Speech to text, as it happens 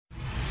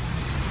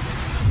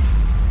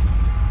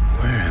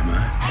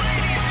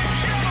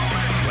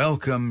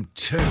Welcome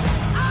to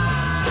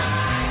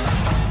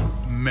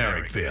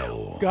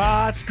Merrickville.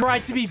 God, it's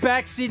great to be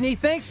back, Sydney.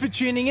 Thanks for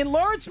tuning in.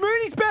 Lawrence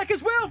Mooney's back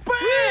as well.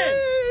 Bam!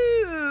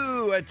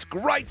 Woo! It's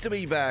great to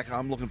be back.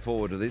 I'm looking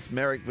forward to this.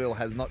 Merrickville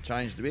has not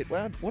changed a bit.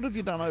 Well, what have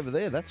you done over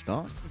there? That's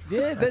nice.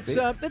 Yeah,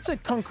 that's a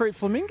concrete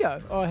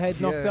flamingo I had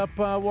knocked up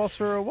whilst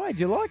we were away. Do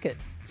you like it?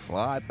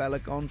 Fly,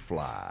 Balacon,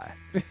 fly.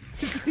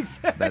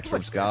 Exactly. That's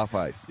from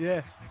Scarface.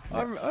 Yeah,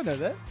 I know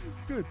that.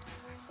 It's good.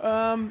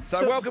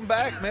 So welcome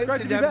back, Mez. Great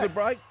Did to you be have a back. good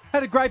break?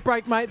 Had a great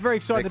break, mate. Very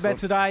excited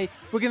Excellent. about today.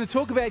 We're going to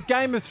talk about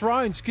Game of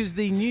Thrones because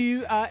the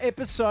new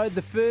episode,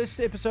 the first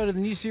episode of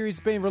the new series,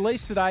 has been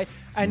released today.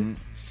 And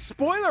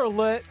spoiler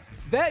alert,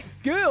 that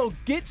girl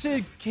gets her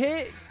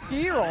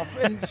gear off.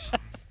 And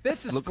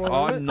that's a Look, spoiler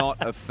I'm alert. not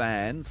a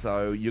fan,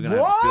 so you're going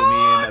to have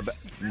to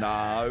fill me in.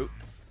 No,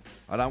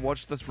 I don't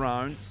watch the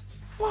Thrones.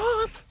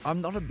 What?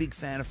 I'm not a big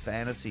fan of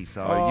fantasy,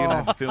 so you're going to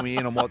have to fill me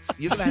in on what's...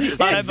 You're going to have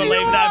to... I don't believe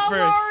that for a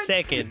Lawrence.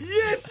 second.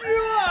 Yes, you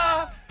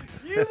are.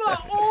 You are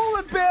all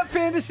about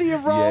fantasy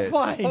and role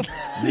playing.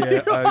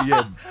 Yeah.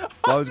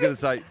 I was going to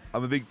say,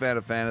 I'm a big fan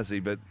of fantasy,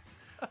 but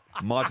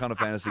my kind of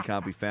fantasy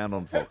can't be found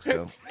on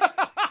Foxtel.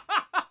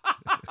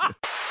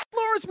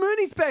 Lawrence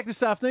Mooney's back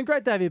this afternoon.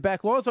 Great to have you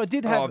back, Lawrence. I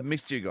did have. I've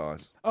missed you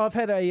guys. I've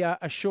had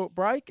a short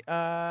break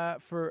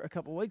for a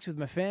couple of weeks with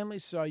my family,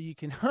 so you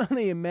can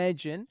only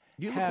imagine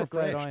You look how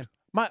glad I refreshed. am.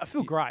 Mate, I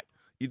feel great.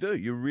 You do.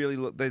 You really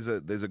look. There's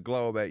a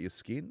glow about your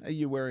skin. Are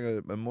you wearing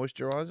a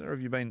moisturiser? Or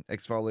have you been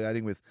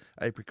exfoliating with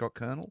apricot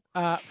kernel?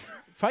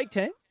 Fake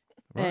tan.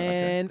 Right,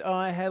 okay. And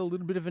I had a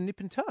little bit of a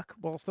nip and tuck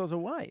whilst I was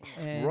away.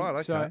 And Right,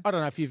 okay. So I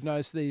don't know if you've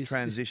noticed these.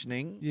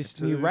 Transitioning. This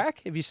to, new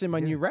rack. Have you seen my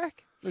new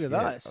rack? Look at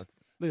Yeah, those.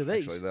 Look at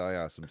these. Actually, they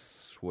are some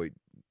sweet.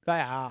 They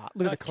are.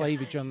 Look at the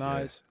cleavage on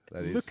those.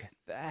 that is. Look at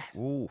that.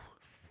 Ooh.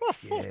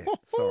 Yeah.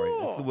 Sorry,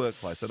 it's the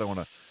workplace. I don't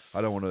want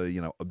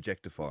to.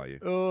 Objectify you.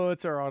 Oh,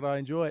 it's all right. I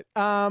enjoy it.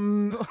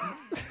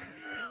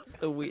 It's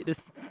the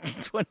weirdest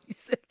 20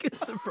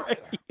 seconds of radio.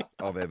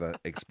 I've ever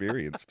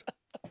experienced.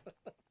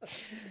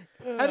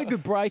 Had a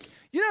good break.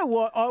 You know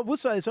what? I will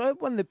say this. I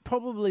had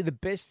probably the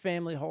best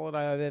family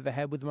holiday I've ever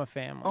had with my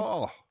family.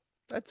 Oh,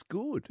 that's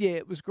good. Yeah,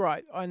 it was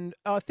great. And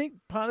I think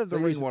part of So the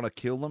you reason. didn't want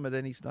to kill them at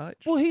any stage?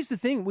 Well, here's the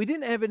thing. We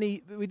didn't have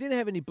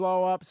any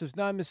blow ups. There's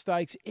no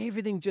mistakes.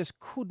 Everything just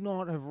could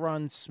not have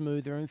run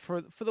smoother. And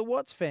for the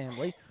Watts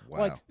family, Wow.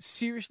 like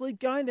seriously,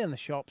 going down the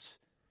shops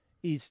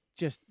is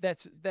just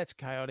that's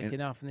chaotic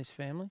enough in this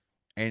family.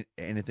 And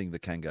anything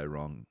that can go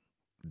wrong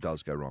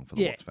does go wrong for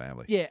the Yeah. Watts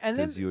family. Yeah, and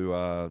then because you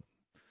are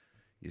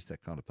just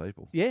that kind of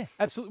people. yeah,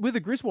 absolutely. We're the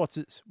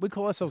Griswoldses. We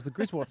call ourselves the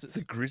Griswoldses.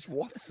 The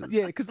Griswoldses.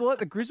 Yeah, because they're like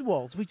the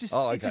Griswolds. We just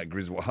Oh, it okay, just-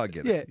 Griswold. I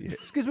get Yeah, it.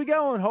 because we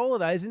go on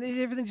holidays and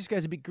everything just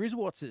goes a bit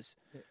Griswoldses.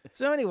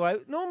 So anyway,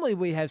 normally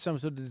we have some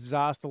sort of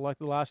disaster like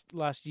the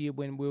last year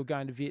when we were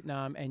going to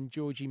Vietnam and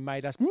Georgie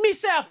made us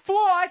miss our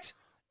flight.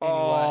 Anyway,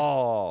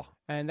 Oh,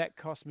 and that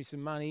cost me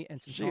some money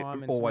and some she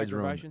time and always some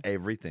ruins aggravation.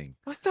 everything.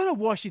 I don't know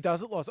why she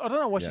does it, Loz. I don't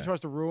know why she Yeah.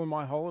 tries to ruin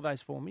my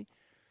holidays for me.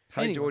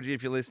 Hey, Anyway. Georgie,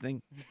 if you're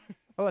listening,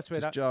 Oh, that's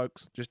weird.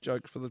 just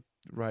jokes for the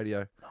radio.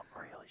 Not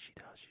really. She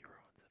does. She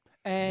ruins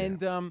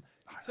it. And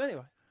so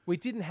anyway, we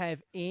didn't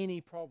have any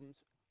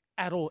problems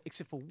at all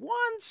except for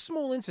one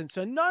small incident.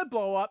 So no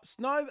blow-ups,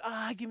 no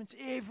arguments.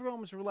 Everyone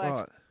was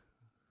relaxed. Right.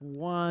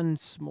 One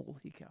small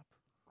hiccup.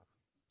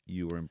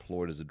 You were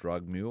employed as a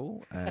drug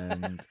mule,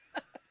 and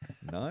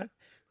no.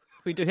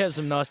 We do have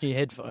some nice new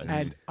headphones.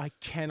 And I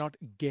cannot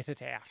get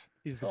it out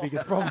is the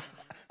biggest problem.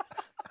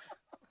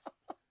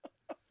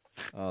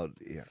 Oh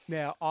dear.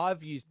 Now,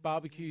 I've used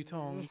barbecue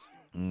tongs.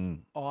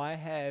 I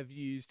have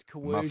used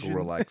Muscle coercion.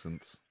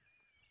 relaxants,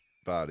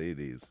 but it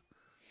is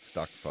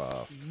stuck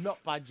fast.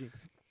 Not budging.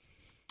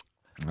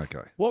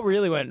 Okay. What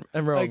really went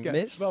wrong, Okay.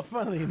 Miss? Well,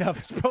 funnily enough,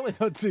 it's probably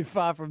not too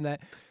far from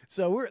that.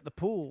 So we're at the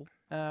pool.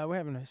 We're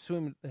having a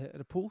swim at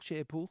a pool,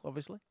 share pool,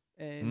 obviously.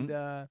 And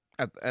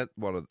At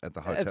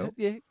the hotel?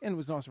 yeah, and it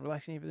was nice and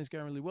relaxing. Everything's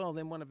going really well.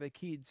 Then one of their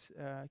kids,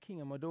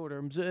 King, my daughter,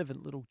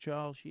 observant little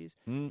child she is,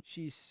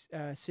 she's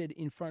said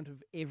in front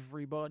of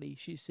everybody,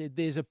 she said,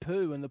 "There's a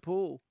poo in the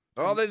pool."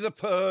 Oh, there's a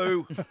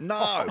poo.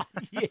 No.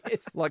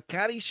 Yes. Like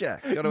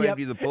Caddyshack. Got to Yep,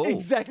 empty the pool.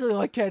 Exactly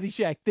like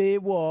Caddyshack. There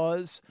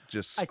was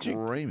Just A chick-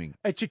 screaming.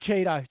 a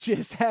Chiquito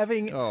just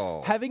having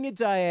a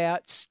day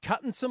out,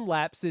 cutting some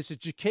laps. There's a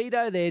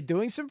Chiquito there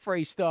doing some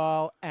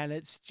freestyle, and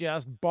it's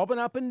just bobbing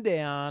up and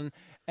down.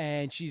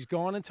 And she's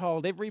gone and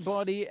told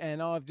everybody,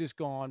 and I've just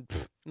gone,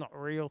 not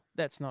real.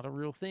 That's not a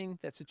real thing.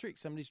 That's a trick.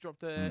 Somebody's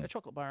dropped a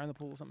chocolate bar in the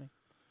pool or something.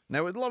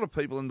 Now, were a lot of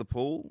people in the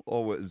pool,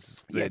 or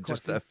was Yeah, there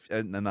quite just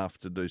enough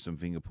to do some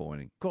finger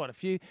pointing? Quite a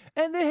few.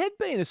 And there had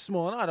been a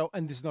small,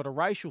 and this is not a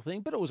racial thing,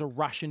 but it was a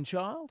Russian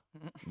child.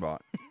 Right.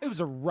 It was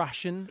a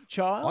Russian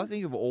child. I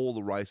think of all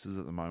the races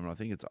at the moment, I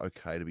think it's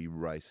okay to be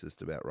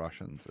racist about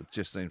Russians. It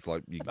just seems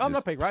like you I'm can not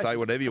just being racist. say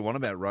whatever you want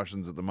about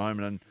Russians at the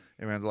moment, and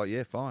everyone's like,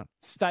 yeah, fine.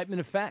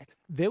 Statement of fact.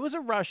 There was a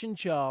Russian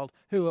child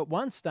who at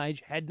one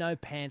stage had no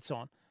pants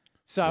on.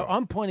 So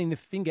I'm pointing the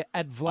finger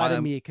at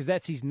Vladimir because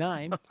that's his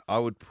name. I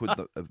would put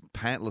the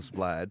pantless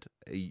Vlad,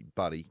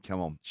 buddy, come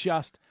on.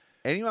 Just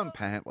Anyone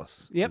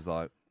pantless Yep. is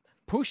like,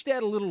 pushed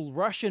out a little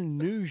Russian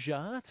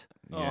nougat,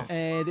 Yeah.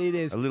 and it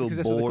is A little because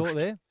that's what they call it borscht,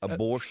 there. a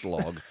borscht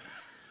log.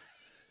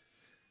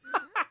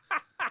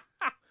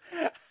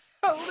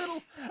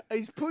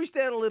 He's pushed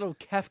out a little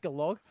Kafka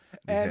log,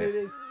 and Yeah. it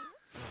is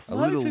A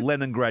little floated-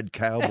 Leningrad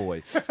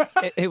cowboy.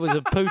 It was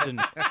a Putin.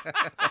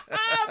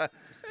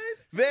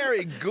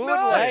 Very good,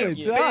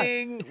 Nicely Len. done.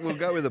 Bing. We'll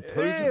go with a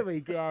Putin. There we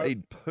go. Hey,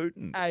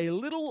 Putin. A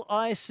little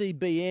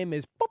ICBM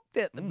is popped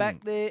out the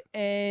back there,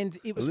 and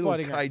it A was little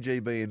floating.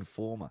 KGB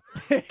informer.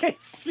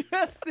 It's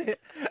just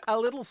a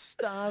little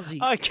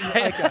Stasi.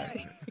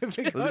 Okay.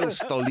 A little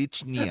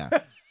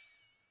Stolichnia.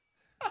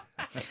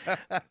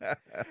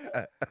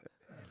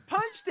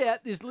 Punched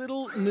out this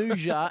little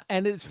nougat,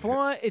 and it's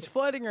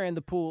floating around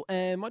the pool.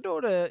 And my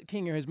daughter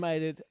Kinga has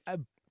made it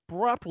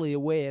abruptly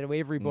aware to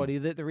everybody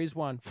that there is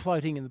one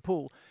floating in the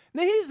pool.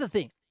 Now here's the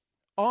thing: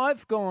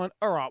 I've gone,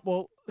 all right.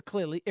 Well,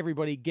 clearly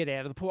everybody get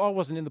out of the pool. I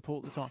wasn't in the pool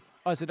at the time.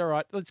 I said, all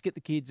right, let's get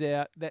the kids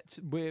out.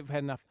 We've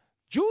had enough.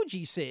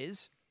 Georgie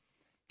says,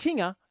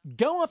 Kinga,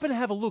 go up and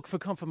have a look for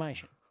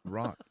confirmation.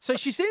 Right. So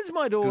she sends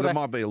my Because daughter. it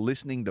might be a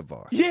listening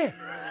device. Yeah,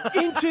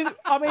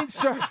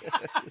 sorry.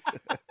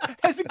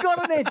 Has it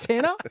got an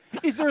antenna?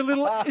 Is there a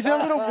little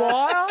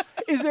wire?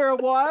 Is there a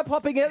wire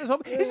popping out the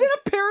top? Is there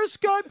a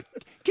periscope?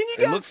 Can you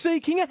go and see,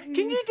 Kinga?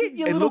 Can you get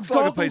your It little looks like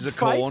a goggled piece of face?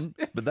 corn,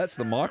 but that's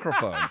the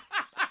microphone.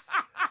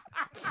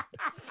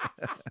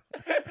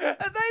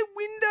 Are they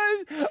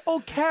windows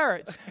or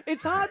carrots?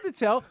 It's hard to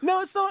tell.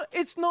 No, it's not.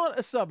 It's not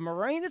a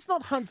submarine. It's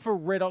not Hunt for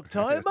Red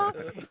October.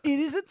 It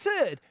is a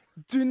turd.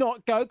 Do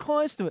not go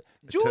close to it.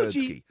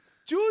 turdsky.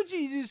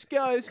 Georgie just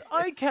goes,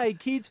 okay,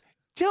 kids,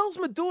 tells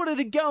my daughter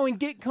to go and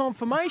get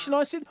confirmation.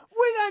 I said,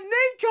 we don't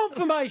need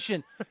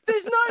confirmation.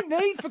 There's no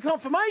need for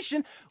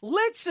confirmation.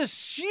 Let's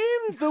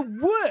assume the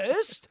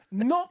worst,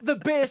 not the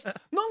best.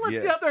 Not let's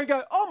Yeah. get up there and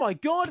go, oh my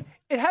God,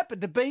 it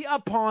happened to be a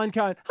pine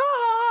cone. Ha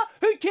ha ha,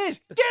 who cares?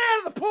 Get out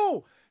of the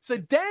pool. So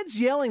Dad's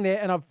yelling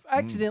there, and I've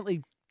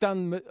accidentally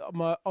done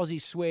my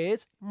Aussie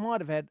swears.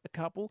 Might have had a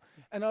couple.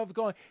 And I've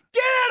gone,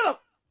 get out of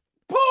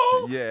the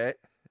pool. Yeah.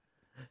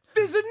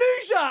 There's a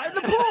nougat in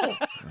the pool.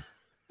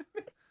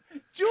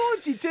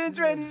 Georgie turns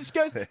around and just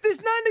goes,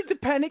 there's no need to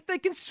panic. They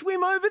can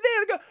swim over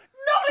there. I go,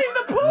 not in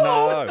the pool.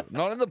 No,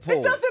 not in the pool.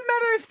 It doesn't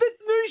matter if the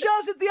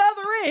nougat's at the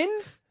other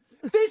end.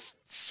 They're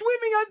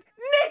swimming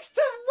next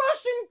to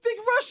the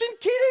Russian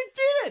kid who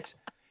did it.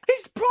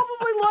 He's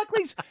probably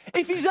likely,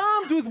 if he's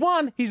armed with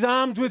one, he's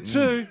armed with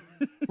two.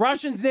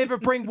 Russians never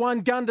bring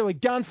one gun to a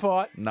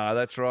gunfight. No,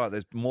 that's right.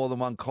 There's more than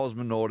one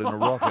cosmonaut in a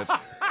rocket.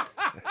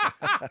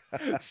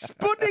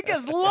 Sputnik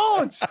has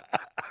launched.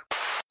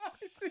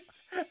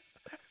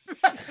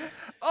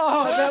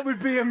 Oh, that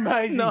would be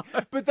amazing. No.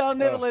 But they'll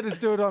never let us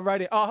do it on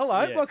radio. Oh,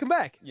 hello. Yeah. Welcome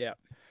back. Yeah.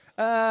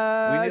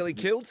 We nearly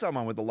killed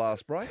someone with the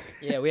last break.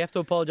 Yeah, we have to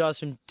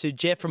apologise to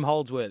Jeff from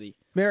Holdsworthy.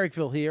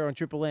 Merrickville here on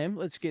Triple M.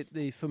 Let's get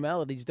the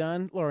formalities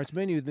done. Lawrence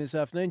Mooney with me this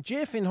afternoon.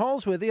 Jeff in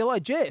Holsworthy. Hello,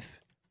 Jeff.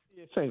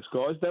 Yeah, thanks,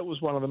 guys. That was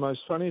one of the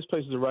most funniest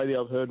pieces of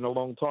radio I've heheard in a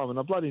long time, and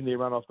I bloody near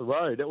run off the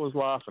road. That was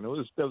laughing.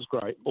 That was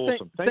great.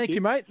 Awesome. Thank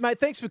you, mate. Mate,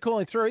 thanks for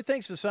calling through.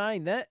 Thanks for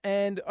saying that.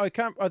 And I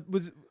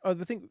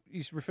think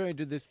he's referring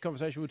to this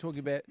conversation we were talking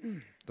about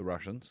The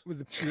Russians.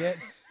 with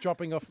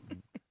dropping off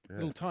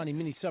little tiny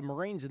mini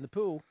submarines in the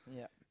pool.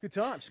 Yeah. Good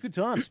times, good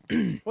times.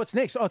 What's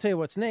next? I'll tell you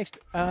what's next.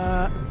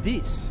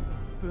 This.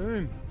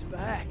 Boom. It's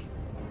back.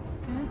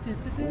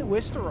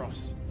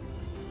 Westeros.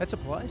 That's a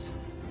place.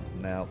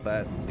 Now,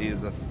 that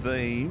is a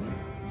theme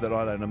that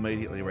I don't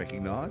immediately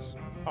recognise.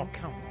 Oh,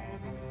 come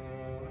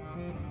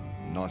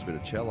on. Nice bit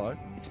of cello.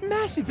 It's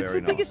massive. It's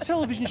Very the biggest nice.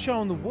 television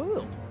show in the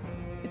world.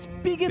 It's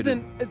bigger Bit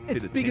than... of,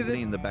 It's bit of bigger timpani than...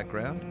 in the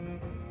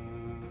background.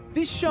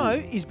 This show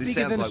is This bigger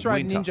sounds than like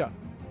Australian winter. Ninja.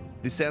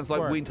 This sounds like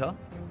Sorry. winter.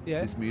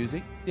 Yeah. This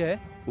music. Yeah.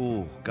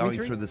 Ooh, going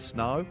Wintry? through the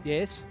snow.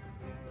 Yes.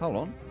 Hold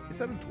on. Is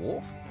that a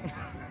dwarf?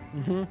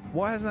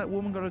 Why hasn't that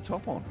woman got a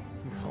top on?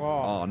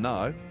 Oh. Oh,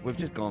 no. We've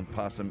just gone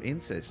past some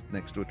incest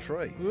next to a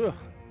tree. Ugh.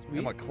 It's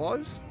weird. Am I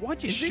close?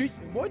 Why'd you Is shoot? this-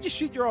 Why'd you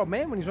shoot your old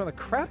man when he was on a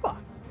crapper?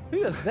 Who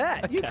does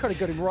that? You could have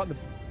got him right in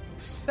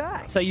the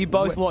sack. So you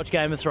both watch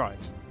Game of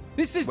Thrones?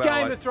 This is Well,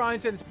 Game of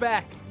Thrones and it's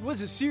back.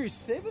 Was it Series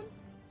 7?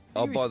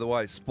 Oh, by the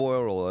way,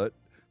 spoiler alert,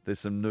 there's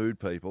some nude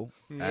people.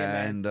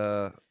 Yeah,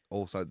 and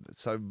also,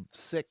 so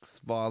sex,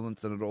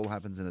 violence, and it all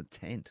happens in a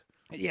tent.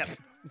 Yep.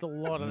 There's a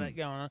lot of that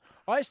going on.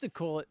 I used to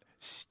call it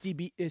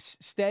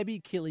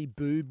stabby, killy,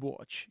 boob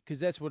watch because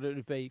that's what it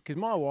would be. Because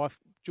my wife,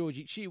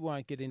 Georgie, she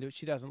won't get into it.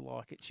 She doesn't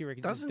like it. She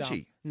reckons Doesn't it's dumb.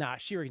 she? Nah,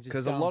 she reckons it's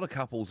Because dumb. a lot of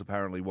couples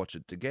apparently watch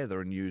it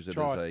together and use it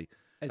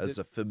as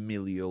a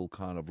familial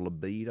kind of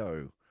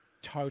libido.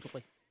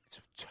 Totally.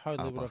 It's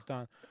totally what Upper. I've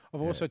done.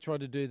 I've also tried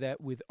to do that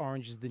with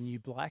Orange is the New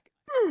Black.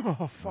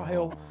 Oh,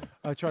 fail.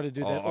 I tried to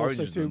do that Orange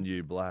also is the too.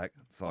 new black.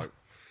 It's like,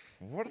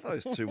 what are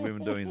those two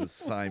women doing in the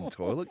same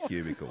toilet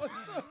cubicle?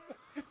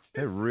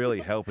 They're really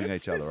helping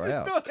each This other is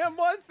out. not how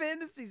my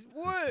fantasies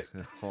work.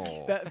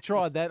 Oh. I've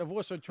tried that. I've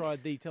also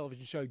tried the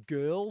television show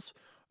Girls.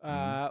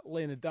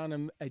 Lena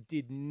Dunham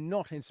did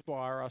not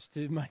inspire us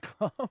to make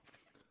love.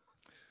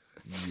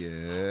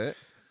 Yeah.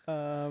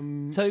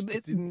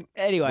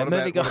 Anyway, What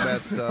moving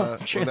about, on.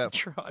 what about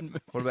Try and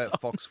move what this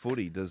about Fox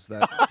Footy? Does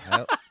that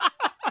help?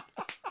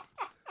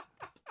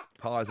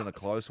 Pie's in a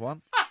close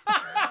one.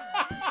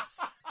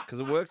 Because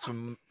it works for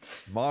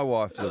my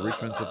wife's a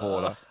Richmond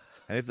supporter,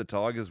 and if the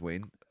Tigers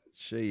win,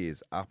 she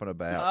is up and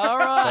about. All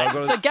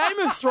right. So Game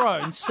of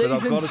Thrones But I've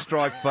season. got to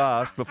strike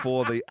fast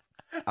before the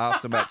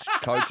after-match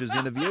coaches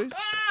interviews.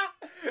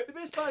 The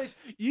best part is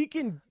you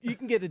can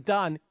get it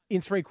done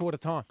in 3/4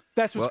 time.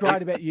 That's what's Well,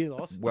 great about you,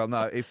 Loss. Well,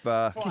 no, if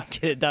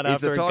Get it done if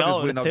after the a Tigers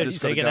goal win, and a I've 30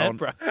 just got to second go ad on.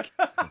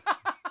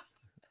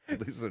 break.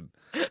 Listen,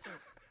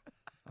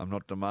 I'm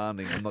not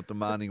demanding. I'm not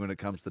demanding when it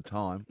comes to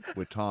time.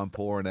 We're time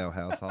poor in our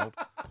household.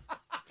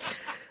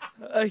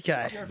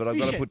 Okay. But I've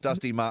got to put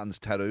Dusty Martin's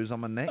tattoos on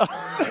my neck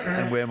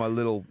and wear my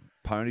little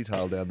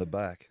ponytail down the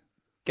back.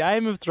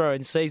 Game of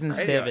Thrones season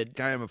Anyway, 7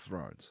 Game of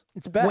Thrones.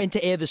 It's bad. went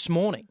to air this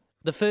morning.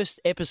 The first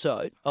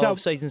episode So,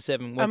 of season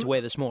 7 went to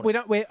air this morning.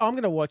 I'm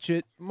going to watch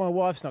it. My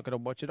wife's not going to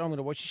watch it. I'm going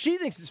to watch it. She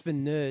thinks it's for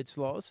nerds,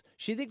 Loz.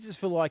 She thinks it's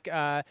for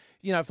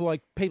for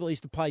like people who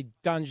used to play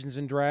Dungeons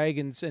and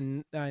Dragons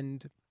and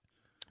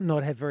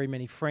not have very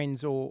many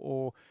friends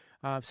or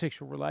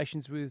sexual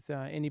relations with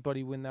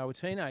anybody when they were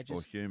teenagers.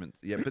 Or humans.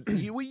 Yeah, but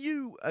were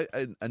you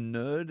a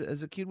nerd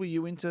as a kid? Were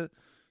you into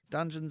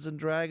Dungeons and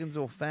Dragons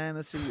or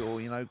fantasy or,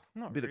 a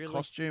bit really. of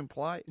costume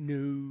play?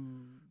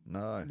 No.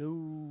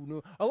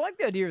 No. I like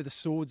the idea of the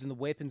swords and the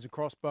weapons and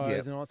crossbows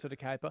Yep. and all that sort of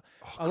caper.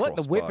 Oh, I like the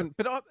crossbow. weapon,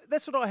 but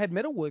that's what I had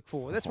metalwork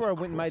for. That's where I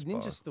went and made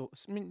crossbow.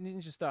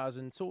 ninja stars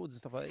and swords and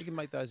stuff like that. You can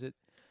make those at...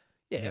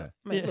 Yeah. Yeah.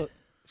 I mean, look,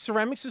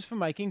 ceramics was for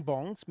making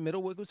bongs.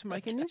 Metalwork was for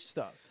making ninja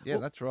stars. Yeah,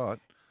 that's right.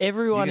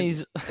 Everyone You can-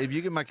 is. If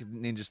you can make a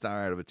ninja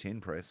star out of a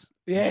tin press,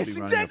 you Yes, should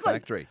be running exactly. a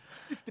factory.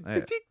 Just Yeah.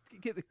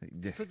 get the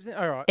Yeah. clips in.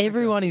 All right.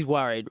 Everyone is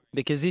worried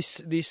because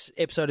this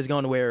episode has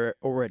gone to air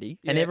already,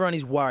 and Yeah. everyone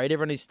is worried.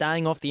 Everyone is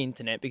staying off the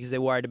internet because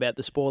they're worried about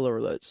the spoiler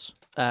alerts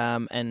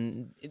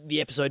and the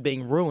episode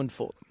being ruined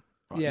for them.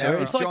 Right? Yeah. So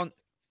Right. it's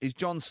Is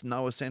Jon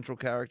Snow a central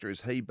character?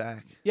 Is he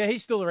back? Yeah,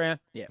 he's still around.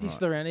 Yeah. He's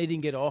still around. He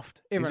didn't get offed.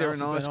 Is Everyone there a else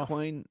has nice been off.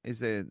 queen? Is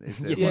there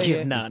Yeah, yeah.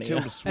 is Narnia.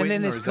 Tilda Swinton, And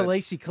then there's or is that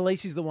Khaleesi.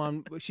 Khaleesi's the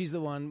one. She's the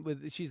one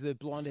with. She's the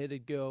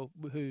blonde-headed girl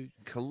who.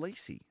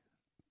 Khaleesi?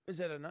 Is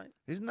that her name?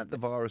 Isn't that the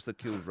virus that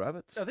kills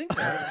rabbits? I think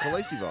so. It's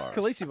Khaleesi virus.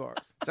 Khaleesi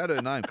virus. Is that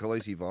her name?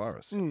 Khaleesi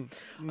virus.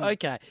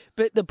 Okay,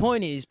 but the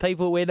point is,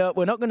 people, we're not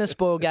going to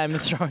spoil Game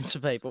of Thrones for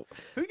people.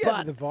 Who gave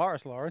her the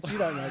virus, Lawrence? You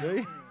don't know, do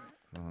you?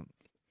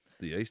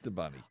 The Easter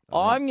Bunny.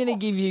 I'm going to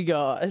give you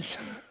guys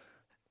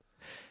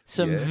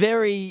some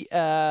very,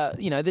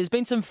 there's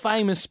been some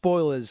famous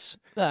spoilers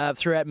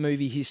throughout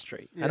movie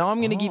history. And I'm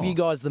going to give you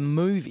guys the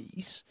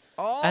movies.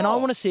 And I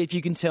want to see if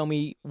you can tell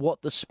me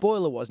what the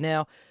spoiler was.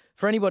 Now,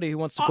 for anybody who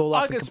wants to call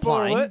up I and can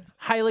spoil complain. it.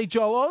 Haley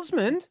Joel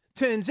Osment,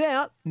 turns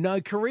out,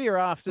 no career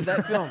after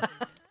that film.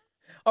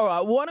 All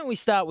right, why don't we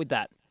start with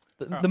that?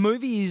 The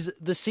movie is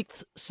The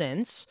Sixth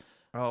Sense.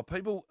 Oh,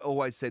 people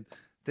always said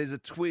there's a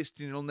twist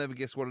and you'll never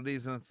guess what it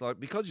is. And it's like,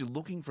 because you're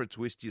looking for a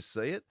twist, you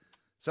see it.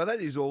 So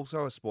that is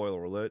also a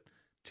spoiler alert,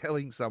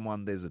 telling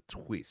someone there's a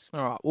twist.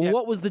 All right, well,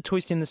 what was the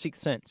twist in The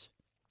Sixth Sense?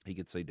 He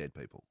could see dead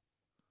people.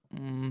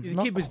 The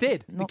kid was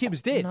dead. The kid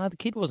was dead. No, the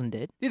kid wasn't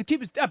dead. Yeah, the kid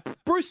was...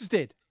 Bruce was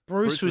dead.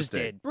 Bruce was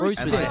dead. Bruce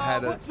And was they dead.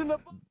 had What?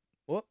 Wrong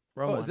What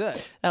one. was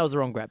that? That was the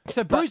wrong grab.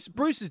 So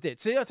Bruce is dead.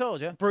 See, I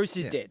told you. Bruce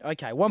is dead.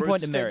 Okay, 1 Bruce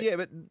point is to dead. Merrick. Yeah,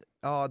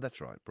 but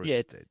that's right. Bruce Yeah,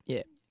 is dead.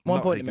 yeah. 1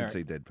 Not point he to can Merrick.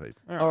 see dead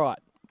people. All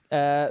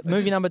right.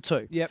 Movie number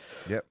 2. Yep.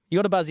 Yep. You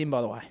got to buzz in,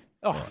 by the way.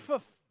 Oh,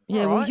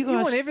 Yeah, all well, right. you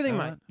guys- want everything,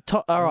 mate.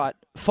 All right.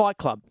 Fight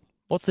Club.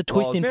 What's the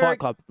twist Loz. in Merrick. Fight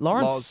Club?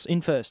 Lawrence Loz. in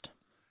first.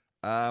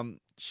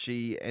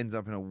 She ends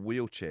up in a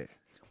wheelchair.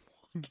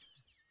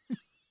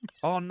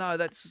 Oh no,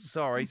 that's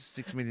sorry,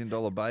 $6 million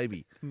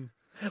baby.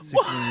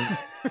 $6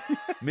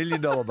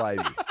 million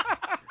baby.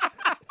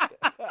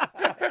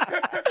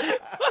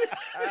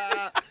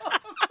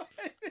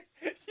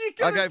 You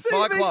got Okay, a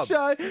Fight TV Club.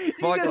 show. You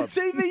Fight got Club. a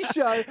TV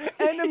show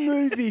and a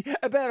movie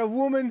about a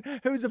woman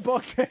who's a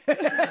boxer.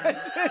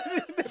 Brad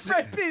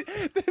Pitt.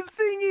 The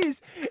thing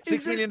is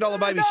 $6 million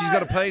baby. She's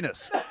got a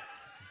penis.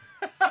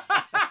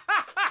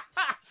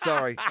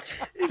 Sorry,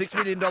 $6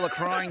 million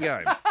crying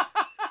game.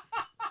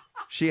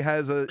 She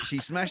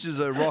smashes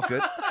her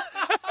rocket,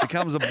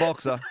 becomes a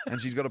boxer, and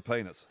she's got a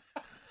penis.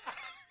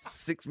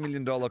 $6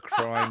 million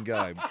crying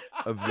game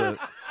of the.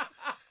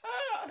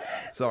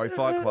 Sorry,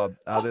 Fight Club.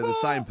 They're the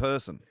same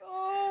person.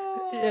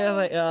 Yeah,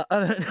 they are. I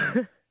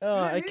don't.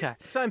 Oh, okay.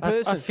 Same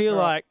person. I feel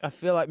Right.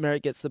 like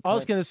Merrick gets the point. I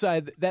was going to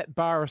say that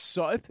bar of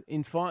soap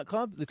in Fight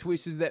Club, the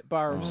twist is that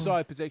bar of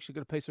soap has actually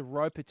got a piece of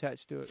rope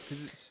attached to it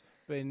because it's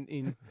been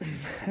in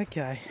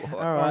Okay. All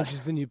Orange right.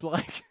 is the New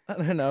Black. I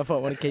don't know if I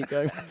want to keep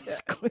going with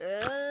this quiz.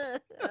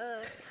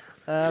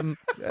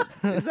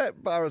 Is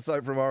that bar of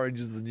soap from Orange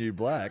is the New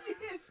Black?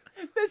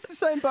 That's the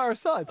same bar of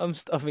soap. I'm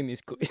stuffing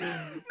this quiz. No,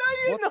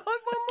 you're not.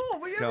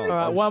 One more. Come All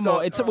right, I'm one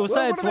more. stop- We'll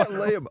say what it's about one.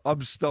 Liam?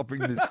 I'm stopping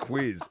this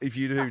quiz if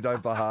you two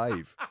don't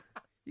behave.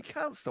 You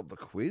can't stop the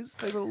quiz.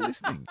 People are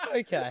listening.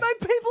 Okay. Mate,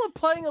 people are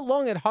playing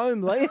along at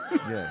home, Liam.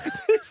 Yeah.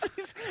 This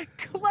is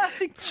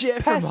classic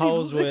Jeff from passive.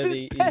 Holsworthy This is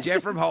is- passive.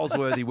 Jeff from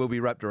Holsworthy will be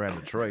wrapped around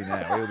a tree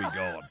now. He'll be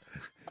gone.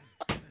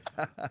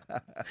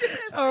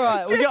 All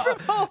right. Jeff from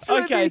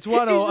Holsworthy Okay, it's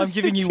 1-1. I'm is a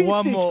giving you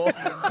one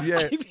statistic. more.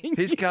 Yeah, Giving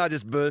his you- car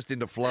just burst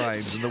into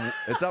flames and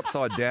it's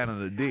upside down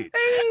in a ditch.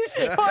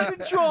 He's trying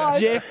to drive.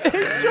 Jeff. He's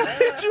trying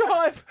to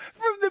drive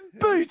from the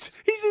boot.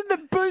 He's in the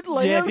boot,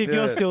 Liam. Jeff, if Yeah.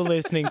 you're still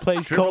listening,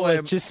 please Triple call us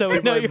M- just so we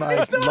Triple know M, you're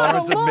mate. not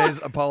Lawrence and alive.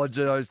 Mez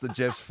apologise to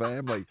Jeff's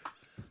family.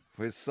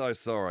 We're so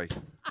sorry.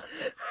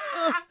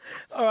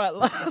 All right,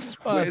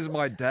 last one. Where's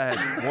my dad?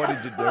 What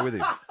did you do with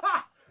him?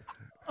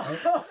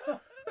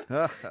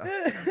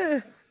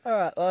 All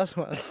right, last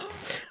one.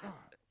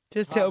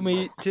 Just tell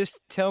me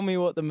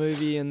what the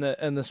movie and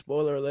the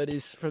spoiler alert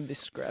is from this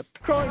scrap.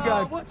 Crying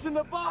game. What's in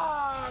the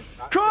box?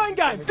 Crying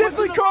game.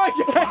 Definitely crying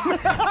game.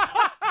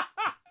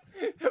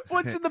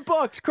 What's in the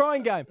box?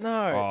 Crying game. No,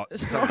 Oh,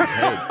 it's it's not not his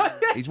head.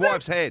 His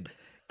wife's head.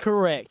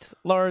 correct.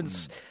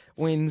 Lawrence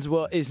wins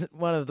what is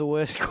one of the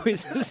worst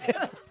quizzes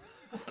ever.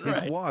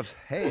 His wife's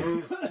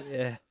head.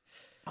 Yeah.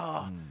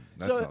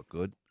 That's So- not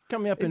good.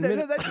 Coming up in a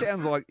minute. That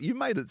sounds like you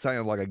made it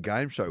sound like a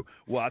game show.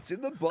 What's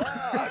in the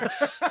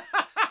box?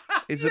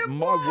 Is it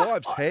my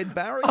wife's head,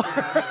 Barry?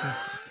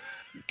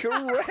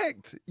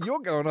 Correct. You're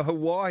going to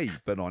Hawaii,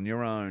 but on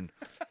your own.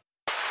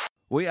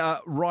 We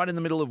are right in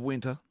the middle of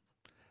winter.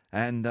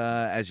 And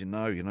as you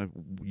know,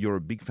 you're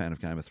a big fan of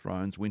Game of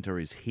Thrones. Winter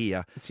is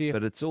here. It's here.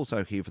 But it's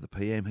also here for the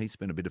PM. He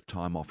spent a bit of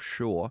time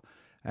offshore.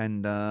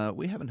 And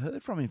we haven't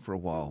heard from him for a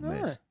while,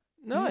 Mez.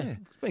 No, Yeah.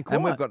 it's been quiet.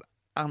 And we've got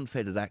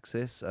unfettered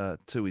access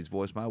to his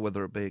voicemail,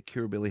 whether it be at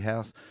Kirribilli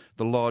House,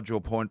 the Lodge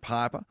or Point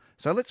Piper.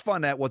 So let's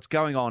find out what's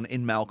going on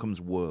in Malcolm's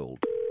world.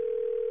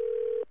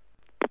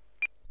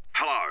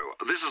 Hello,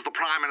 this is the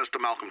Prime Minister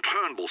Malcolm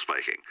Turnbull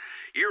speaking.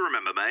 You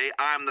remember me,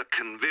 I'm the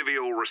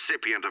convivial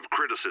recipient of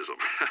criticism.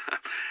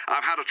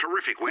 I've had a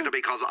terrific winter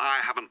because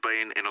I haven't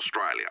been in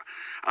Australia.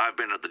 I've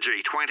been at the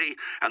G20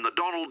 and the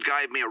Donald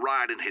gave me a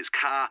ride in his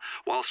car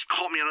whilst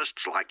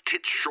communists like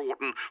Tits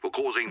Shorten were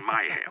causing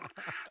mayhem.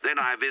 Then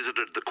I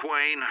visited the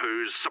Queen,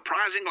 who's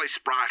surprisingly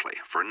sprightly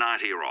for a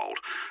 90-year-old,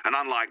 and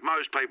unlike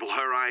most people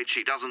her age,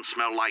 she doesn't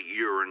smell like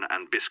urine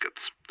and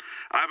biscuits.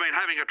 I've been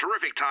having a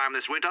terrific time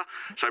this winter,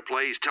 so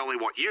please tell me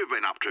what you've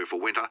been up to for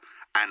winter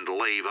and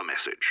leave a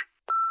message.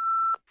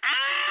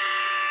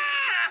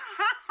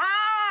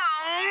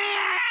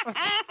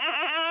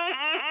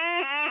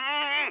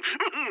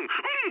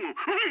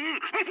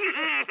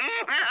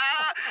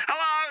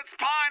 Hello, it's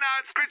Pino.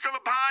 It's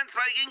Christopher Pine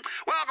speaking.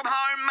 Welcome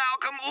home,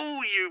 Malcolm.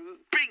 Ooh, you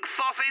big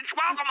sausage.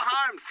 Welcome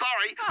home.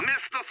 Sorry,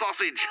 Mr.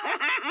 Sausage.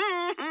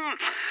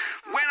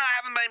 When I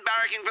haven't been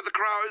barracking for the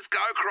Crows,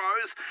 go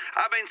Crows,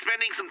 I've been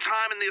spending some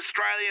time in the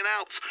Australian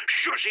Alps,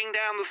 shushing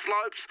down the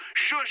slopes,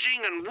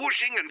 shushing and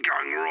whooshing and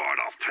going right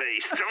off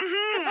piste.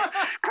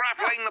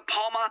 Grappling the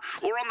pommer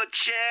or on the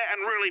chair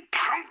and really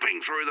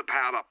pumping through the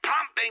powder,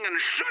 pumping and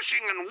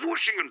shushing and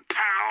whooshing and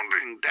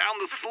pounding down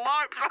the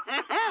slopes.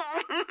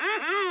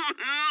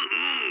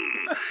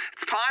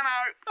 It's Pino.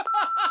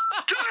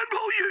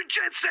 Turnbull, you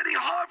jet-setting,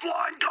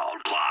 high-flying,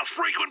 gold-class,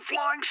 frequent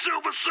flying,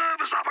 silver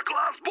service,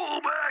 upper-class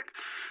ball bag.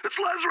 It's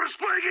Lazarus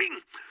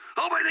speaking.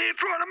 I've been here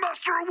trying to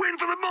muster a win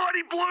for the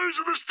mighty Blues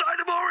of the state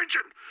of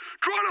origin,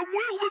 trying to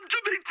will them to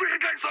victory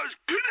against those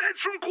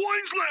pinheads from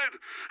Queensland.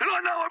 And I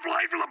know I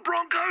played for the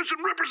Broncos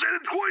and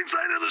represented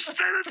Queensland in the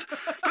Senate,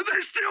 but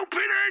they're still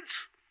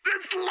pinheads.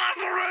 It's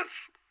Lazarus.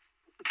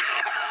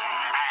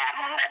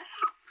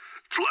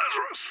 It's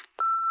Lazarus.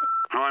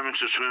 Hi,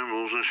 Mr.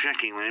 Turnbull's and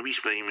Shacking Lambie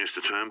speaking,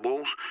 Mr.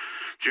 Turnbull's.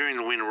 During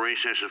the winter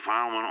recess of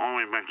Parliament, I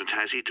went back to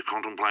Tassie to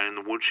contemplate in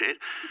the woodshed,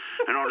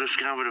 and I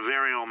discovered a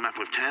very old map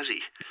of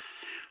Tassie.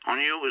 I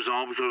knew it was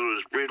old because it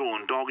was brittle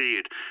and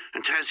dog-eared,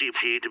 and Tassie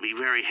appeared to be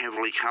very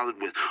heavily coloured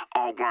with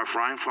old-growth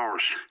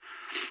rainforest.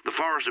 The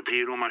forest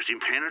appeared almost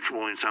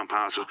impenetrable in some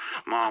parts of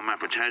my old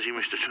map of Tassie,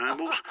 Mr.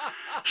 Turnbull's.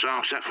 So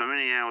I sat for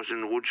many hours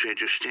in the woodshed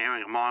just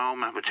staring at my old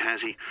map of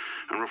Tassie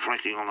and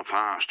reflecting on the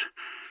past.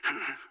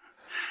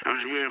 It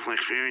was a beautiful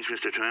experience,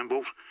 Mr.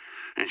 Turnbull.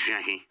 It's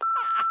Jackie.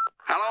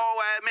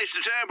 Hello, Mr.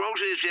 Turnbull.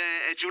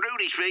 It's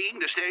Rudy speaking,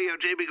 the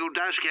stereotypical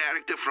Dutch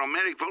character from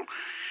Merrickville.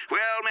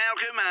 Well,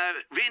 Malcolm,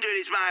 winter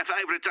is my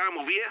favourite time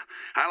of year.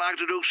 I like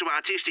to do some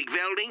artistic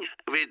welding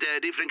with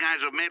different kinds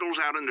of metals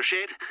out in the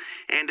shed.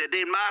 And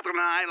then Martin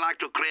and I like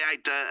to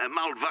create a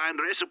mulled wine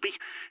recipe.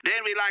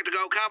 Then we like to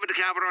go cover to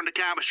cover on the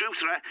Kama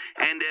Sutra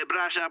and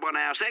brush up on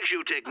our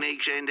sexual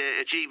techniques and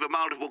achieve a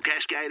multiple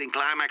cascading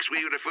climax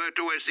we refer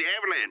to as the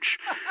avalanche.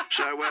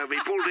 So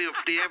we pulled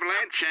off the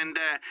avalanche and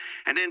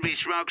then we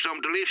smoke some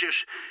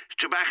delicious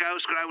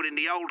tobaccos grown in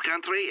the old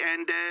country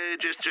and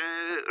just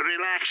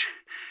relax.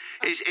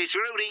 It's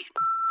Rudy.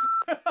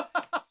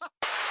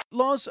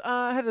 Loz,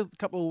 I had a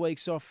couple of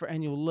weeks off for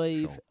annual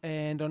leave,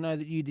 and I know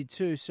that you did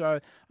too. So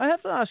I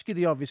have to ask you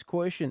the obvious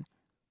question.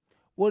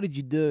 What did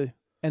you do?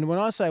 And when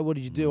I say what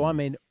did you do, I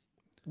mean,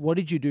 what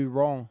did you do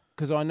wrong?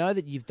 Because I know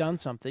that you've done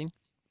something.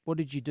 What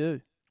did you do?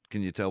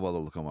 Can you tell by the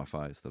look on my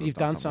face that You've I've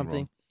done done something.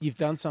 wrong? you've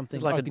done something.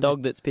 It's like I a can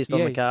dog that's pissed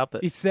on the carpet.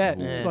 It's that.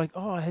 Yeah. It's like,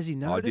 oh, has he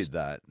noticed?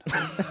 I did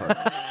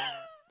that.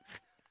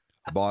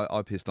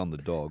 I pissed on the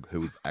dog who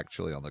was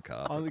actually on the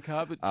carpet. On the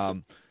carpet.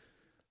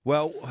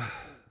 Well,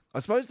 I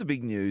suppose the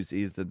big news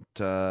is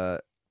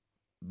that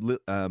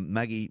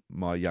Maggie,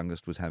 my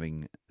youngest, was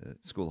having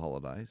school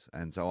holidays,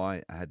 and so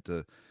I had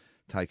to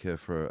take her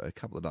for a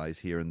couple of days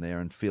here and there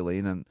and fill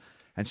in, and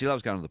she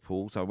loves going to the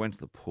pool, so I went to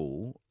the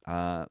pool.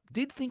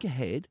 Did think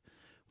ahead.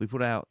 We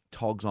put our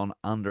togs on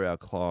under our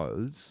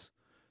clothes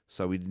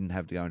so we didn't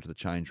have to go into the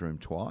change room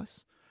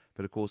twice.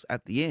 But, of course,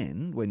 at the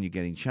end, when you're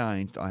getting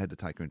changed, I had to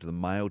take her into the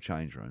male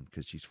change room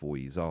because she's 4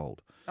 years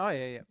old. Oh,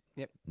 yeah.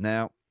 Yep.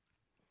 Now,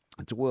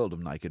 it's a world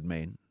of naked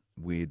men,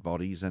 weird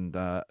bodies, and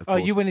of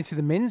course, you went into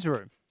the men's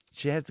room.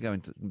 she has to go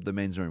into the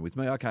men's room with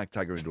me. I can't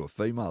take her into a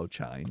female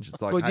change.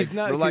 It's like, Well, hey, you've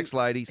no- relax,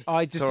 ladies.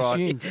 I just It's all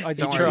right. assumed. I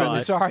just Don't worry about assumed.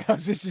 this. Sorry, I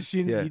was just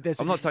assuming. Yeah. That's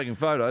I'm not taking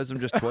photos. I'm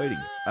just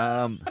tweeting.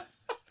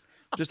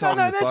 Just No,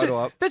 holding the that's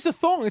photo up. that's a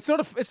thong. It's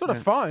not a. It's not a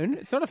phone.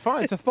 It's not a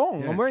phone. It's a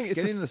thong. Yeah. I'm wearing. It's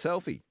Get a, in the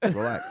selfie.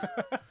 Relax.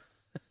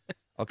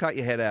 I'll cut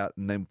your head out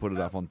and then put it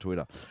up on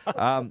Twitter.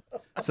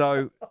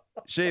 So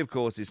she, of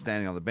course, is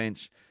standing on the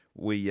bench.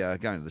 We go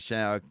into the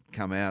shower,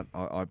 come out.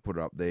 I put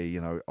her up there.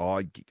 You know,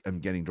 I am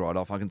getting dried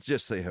off. I can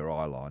just see her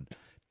eye line.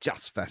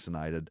 Just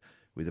fascinated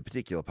with a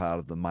particular part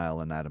of the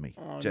male anatomy.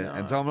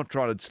 And so I'm not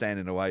trying to stand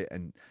in the way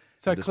and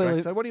so distract.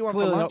 clearly, So what do you want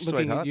for clearly lunch, not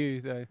looking sweetheart? at you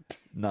though.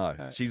 No,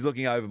 she's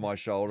looking over my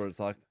shoulder. It's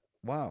like,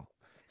 wow.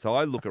 So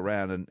I look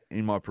around, and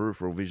in my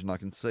peripheral vision, I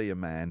can see a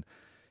man.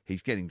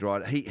 He's getting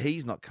dried.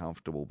 He's not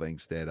comfortable being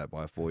stared at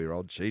by a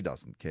 4-year-old. She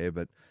doesn't care,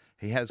 but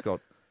he has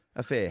got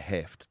a fair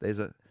heft. There's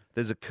a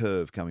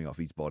curve coming off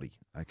his body,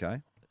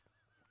 okay?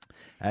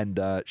 And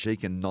she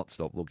cannot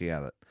stop looking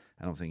at it.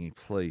 And I'm thinking,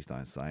 please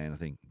don't say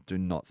anything. Do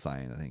not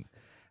say anything.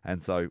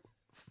 And so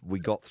we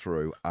got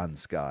through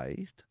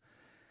unscathed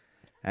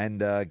and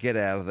get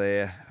out of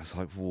there. I was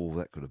like, whoa,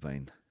 that could have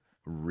been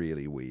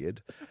really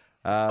weird.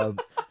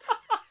 Could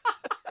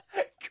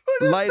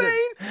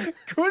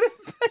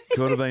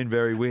have been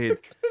very weird.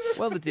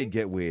 Well, it did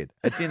get weird.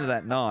 At dinner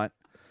that night,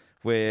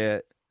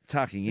 we're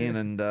tucking in,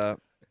 and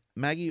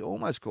Maggie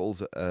almost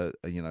calls a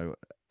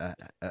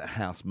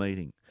house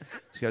meeting.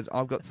 She goes,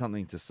 "I've got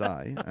something to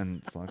say,"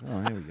 and it's like,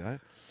 "Oh, here we go."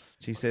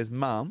 She says,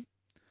 "Mum,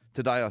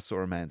 today I saw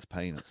a man's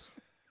penis."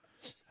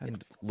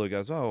 And Lou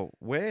goes, "Oh,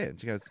 where?"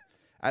 And she goes,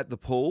 "At the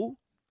pool.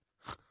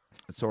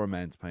 I saw a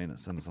man's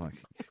penis." And it's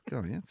like,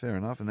 oh, yeah, fair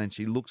enough. And then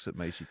she looks at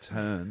me, she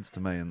turns to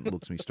me and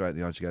looks me straight in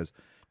the eye, and she goes,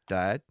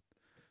 "Dad,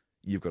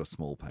 you've got a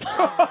small penis."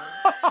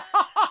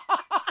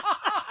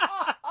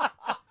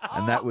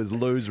 And that was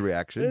Lou's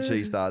reaction.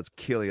 She starts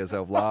killing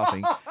herself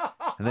laughing.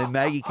 And then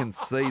Maggie can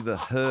see the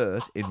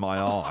hurt in my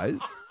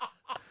eyes.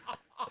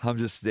 I'm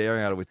just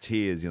staring at her with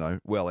tears,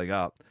 welling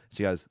up.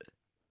 She goes,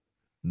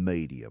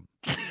 "Medium."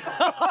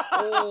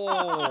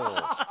 Oh,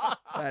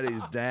 that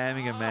is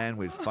damning a man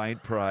with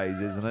faint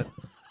praise, isn't it?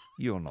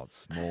 You're not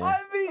small. How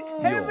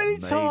You're many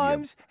medium.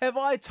 times have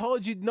I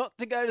told you not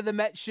to go to the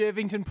Matt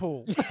Shervington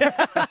pool?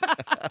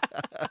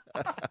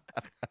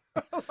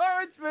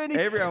 Lawrence Mooney.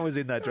 Everyone was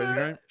in that dressing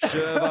room.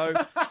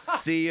 Shervo,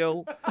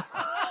 Seal,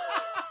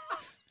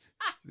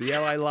 the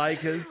LA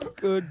Lakers.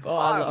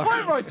 Goodbye, Lawrence.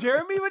 Wait, right,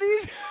 Jeremy, what are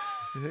you?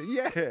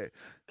 Yeah.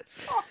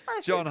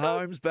 John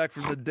Holmes back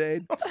from the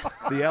dead.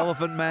 The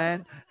Elephant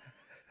Man.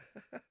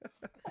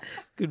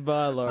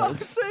 Goodbye,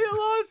 Lawrence. See you,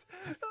 Lawrence.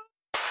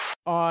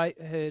 I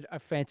heard a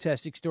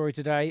fantastic story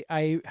today.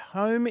 A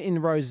home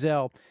in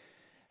Rozelle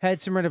had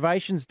some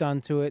renovations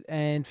done to it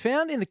and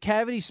found in the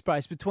cavity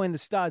space between the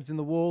studs and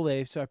the wall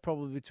there, so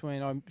probably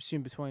between a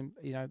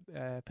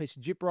piece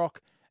of gyprock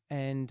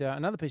and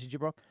another piece of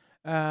gyprock,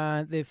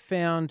 they've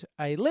found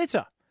a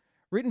letter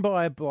written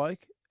by a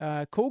bloke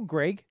called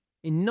Greg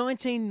in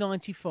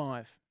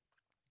 1995.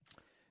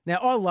 Now,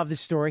 I love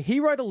this story. He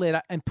wrote a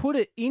letter and put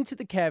it into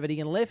the cavity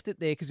and left it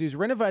there because he was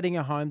renovating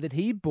a home that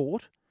he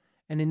bought.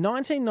 And in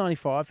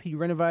 1995, he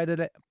renovated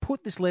it,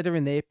 put this letter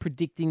in there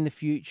predicting the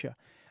future.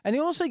 And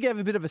he also gave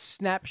a bit of a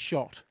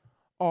snapshot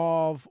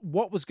of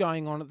what was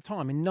going on at the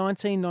time. In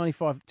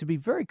 1995, to be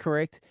very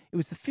correct, it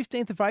was the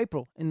 15th of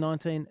April in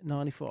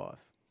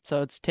 1995.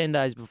 So it's 10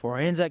 days before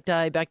Anzac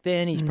Day back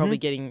then. He's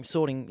probably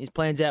sorting his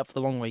plans out for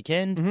the long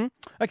weekend.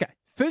 Okay,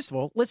 first of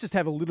all, let's just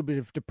have a little bit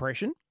of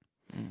depression.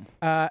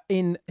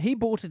 He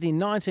bought it in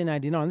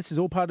 1989. This is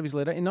all part of his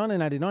letter. In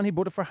 1989, he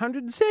bought it for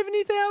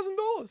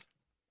 $170,000.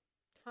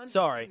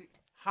 Sorry.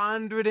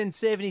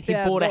 $170,000. He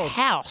bought a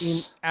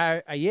house.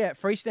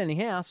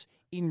 Freestanding house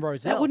in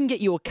Rozelle. That wouldn't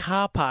get you a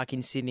car park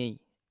in Sydney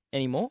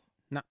anymore.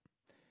 No.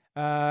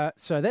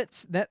 So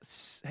that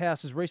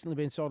house has recently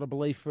been sold, I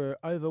believe, for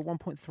over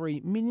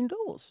 $1.3 million.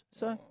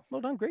 So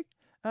well done, Greg.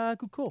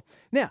 Good call.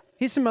 Now,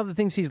 here's some other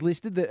things he's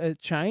listed that are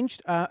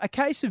changed. A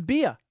case of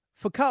beer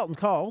for Carlton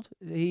Cold.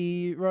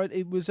 He wrote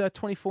it was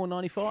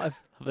 $24.95.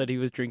 That he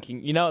was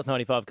drinking. You know it's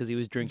 95 because he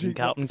was drinking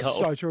Carlton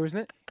Cold. So true, isn't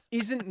it?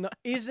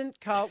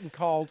 Isn't Carlton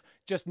Cold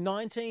just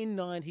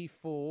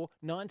 1994,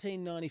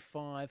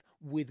 1995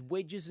 with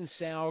wedges and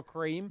sour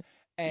cream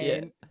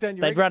And don't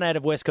you They'd reckon? run out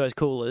of West Coast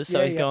coolers, so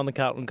Yeah, he's yeah. going the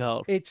Carlton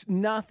Cold. It's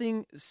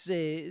nothing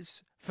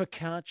says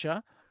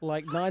focaccia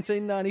like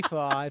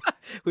 1995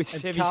 With and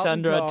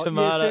semi-sun-dried Carlton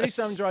Cold. tomatoes. Yeah,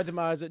 semi-sun-dried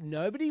tomatoes that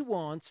nobody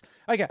wants.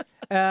 Okay,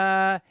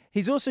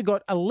 he's also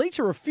got a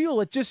litre of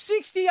fuel at just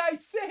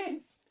 68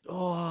 cents.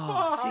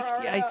 Oh,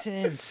 68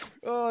 cents.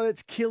 Oh,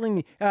 that's killing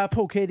me.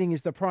 Paul Keating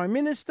is the Prime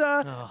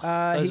Minister.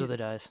 Those were the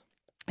days.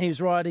 He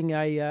was writing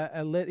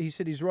he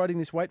said he's writing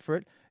this, wait for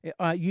it,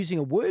 using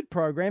a word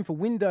program for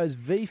Windows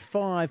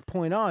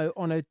V5.0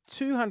 on a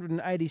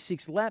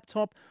 286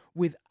 laptop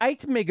with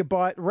 8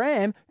 megabyte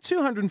RAM,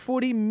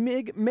 240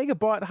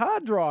 megabyte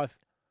hard drive.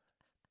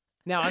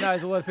 Now, I know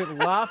there's a lot of people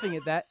laughing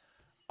at that.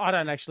 I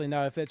don't actually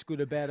know if that's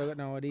good or bad. I've got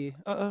no idea.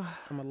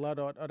 I'm a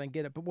Luddite. I don't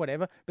get it, but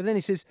whatever. But then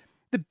he says,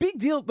 the big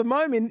deal at the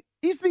moment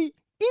is the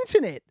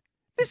internet.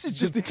 This is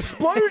just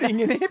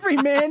exploding, and every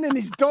man and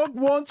his dog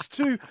wants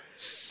to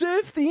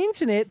surf the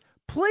internet.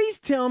 Please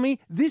tell me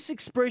this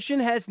expression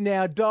has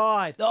now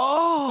died.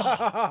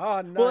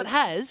 Oh, No. well, it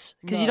has,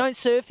 because you don't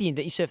surf the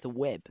internet, you surf the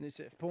web. You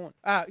surf porn.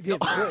 Yeah,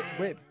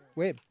 web.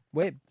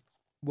 Web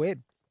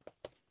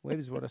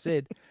is what I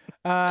said.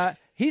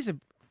 Here's a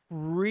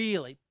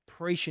really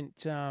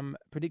prescient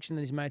prediction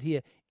that he's made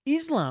here.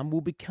 Islam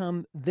will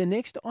become the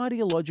next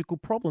ideological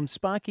problem,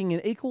 sparking an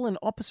equal and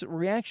opposite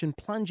reaction,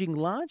 plunging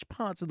large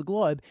parts of the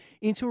globe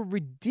into a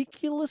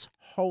ridiculous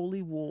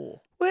holy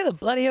war. Where the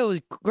bloody hell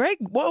was Greg?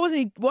 Why was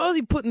he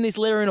putting this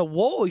letter in a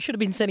wall? He should have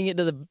been sending it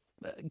to the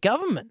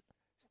government.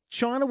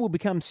 China will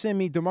become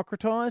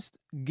semi-democratized,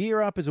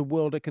 gear up as a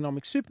world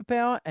economic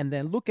superpower, and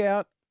then look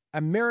out.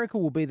 America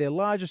will be their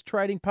largest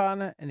trading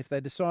partner, and if they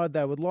decide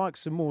they would like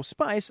some more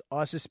space,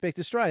 I suspect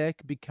Australia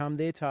could become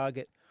their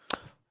target.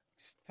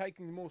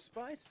 Taking more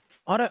space?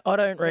 I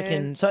don't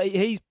reckon. Man. So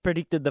he's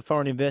predicted the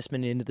foreign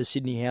investment into the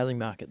Sydney housing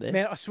market there.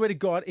 Man, I swear to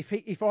God,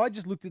 if I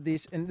just looked at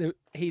this and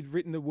he'd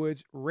written the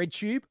words "red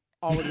tube,"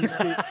 I would have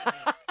been.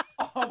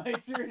 I mean,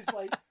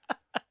 seriously.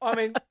 I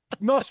mean,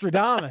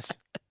 Nostradamus,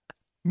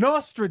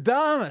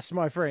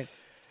 my friend.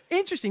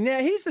 Interesting.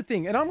 Now, here's the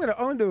thing, and I'm going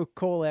to do a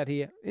call out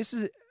here. This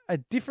is a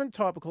different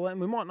type of call out,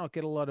 and we might not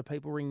get a lot of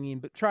people ringing in,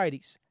 but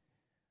tradies,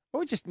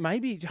 or just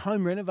maybe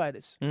home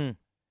renovators.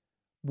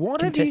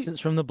 Contestants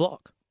from the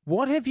block.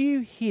 What have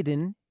you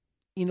hidden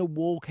in a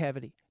wall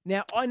cavity?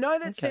 Now, I know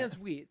that sounds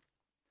weird,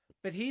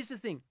 but here's the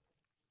thing.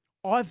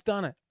 I've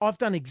done it. I've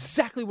done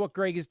exactly what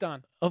Greg has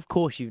done. Of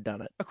course you've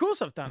done it. Of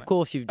course I've done it. Of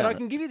course you've done And it. I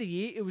can give you the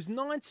year. It was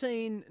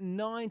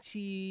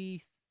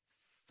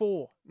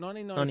 1994.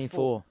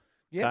 94.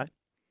 Yeah. Okay.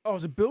 I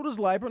was a builder's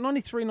labourer,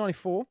 93,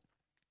 94.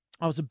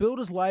 I was a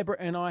builder's labourer,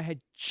 and I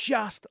had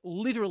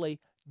literally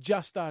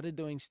just started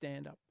doing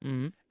stand-up.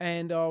 Mm-hmm.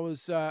 And I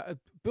was a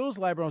builder's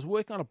labourer. I was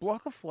working on a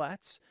block of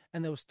flats,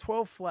 and there was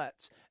 12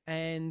 flats.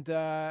 And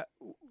the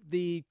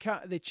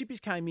chippies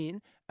came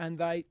in, and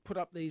they put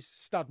up these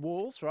stud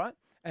walls, right?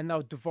 And they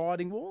were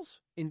dividing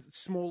walls in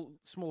small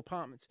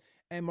apartments.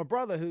 And my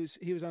brother,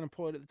 he was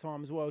unemployed at the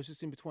time as well, was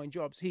just in between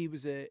jobs.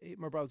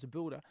 My brother's a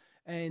builder,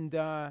 and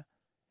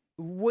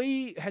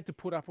we had to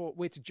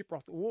gyp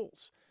rock the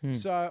walls.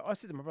 So I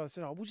said to my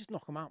brother, we'll just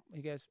knock them up.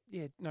 He goes,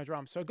 yeah, no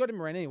drama. So I got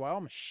him around anyway.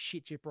 I'm a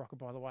shit gyp rocker,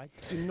 by the way.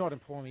 Do not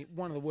employ me.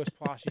 One of the worst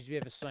plasters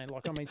you've ever seen.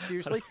 Like, I mean,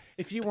 seriously,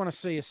 if you want to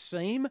see a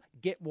seam,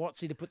 get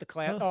Watsy to put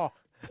the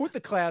put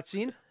the clouts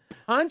in,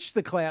 punch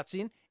the clouts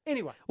in.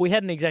 Anyway. We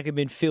hadn't exactly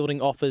been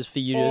fielding offers for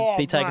you to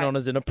be taken on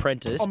as an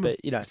apprentice, but,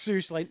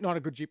 Seriously, not a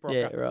good gyp rocker.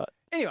 Yeah, right.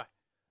 Anyway.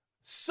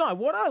 So,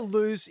 what I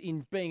lose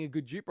in being a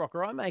good gyp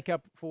rocker, I make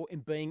up for in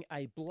being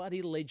a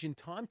bloody legend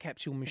time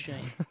capsule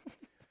machine.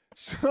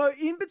 So,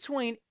 in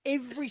between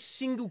every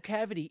single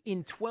cavity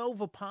in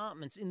 12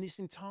 apartments in this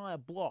entire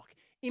block,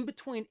 in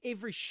between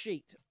every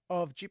sheet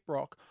of gyp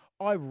rock,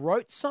 I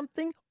wrote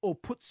something or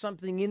put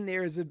something in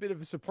there as a bit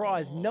of a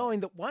surprise,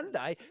 knowing that one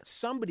day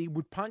somebody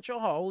would punch a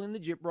hole in the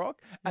gyp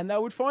rock and they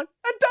would find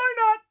a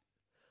donut.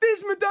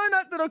 There's my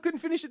donut that I couldn't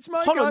finish at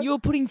Mako. Hold on, you were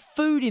putting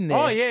food in there.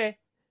 Oh, yeah.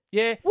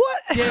 Yeah.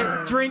 What?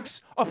 Yeah,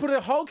 drinks. I put a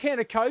whole can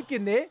of Coke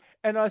in there,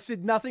 and I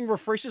said nothing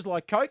refreshes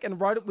like Coke,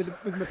 and wrote it with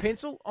my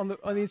pencil on the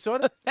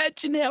inside.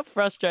 Imagine how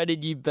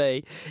frustrated you'd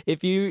be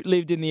if you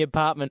lived in the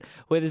apartment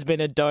where there's been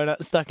a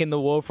donut stuck in the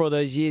wall for all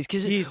those years.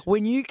 Because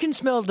when you can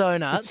smell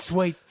donuts, It's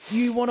sweet.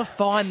 you want to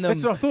find them.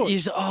 That's what I thought. You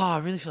just, I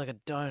really feel like a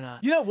donut.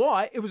 You know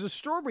why? It was a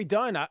strawberry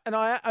donut, and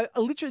I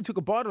literally took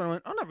a bite and I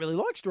went, I don't really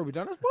like strawberry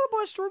donuts. Why do I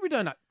buy a strawberry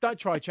donut? Don't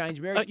try change,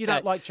 Mary. Okay. You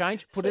don't like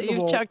change. Put it in the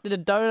You've wall. chucked a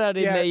donut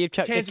in there. You've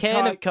chucked a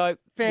can of Coke.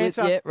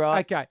 Fanta. Yeah,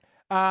 right. Okay.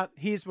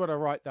 Here's what I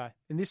wrote, though,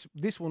 and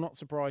this will not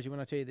surprise you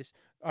when I tell you this.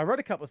 I wrote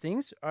a couple of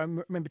things. I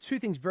remember two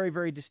things very,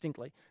 very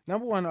distinctly.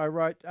 Number one, I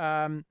wrote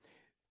on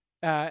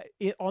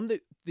the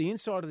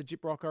inside of the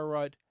gyp rock, I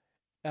wrote,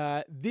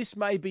 this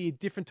may be a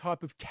different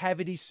type of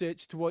cavity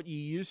search to what you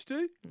used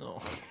to.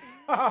 Oh.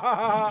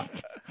 I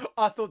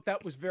thought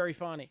that was very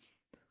funny.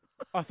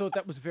 I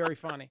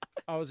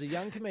was a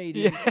young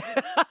comedian.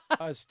 Yeah.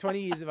 I was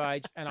 20 years of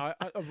age, and I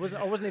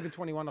wasn't even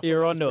 21.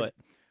 You're onto it.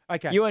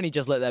 Okay. You only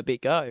just let that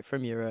bit go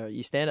from your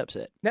stand-up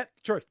set. No,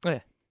 true. Yeah.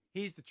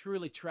 Here's the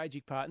truly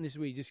tragic part, and this is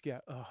where you just go,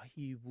 oh,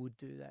 you would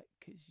do that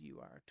because you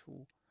are a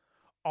tool.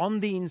 On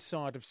the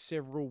inside of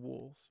several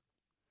walls,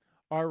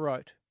 I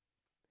wrote,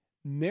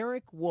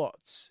 Merrick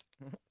Watts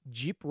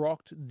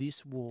gyp-rocked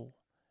this wall,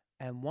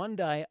 and one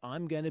day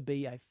I'm going to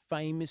be a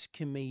famous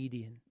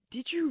comedian.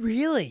 Did you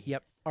really?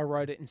 Yep, I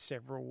wrote it in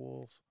several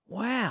walls.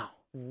 Wow.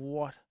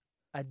 What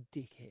a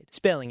dickhead.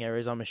 Spelling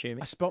errors, I'm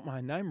assuming. I spelt my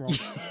own name wrong.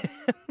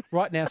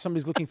 Right now,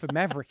 somebody's looking for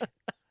Maverick.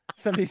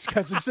 Somebody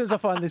goes, as soon as I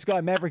find this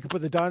guy Maverick and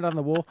put the donut on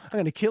the wall, I'm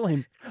going to kill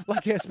him.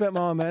 Lucky I spelled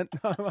my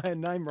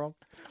own name wrong.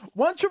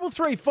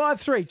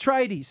 1-333-53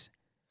 tradies.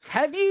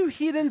 Have you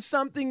hidden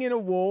something in a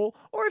wall,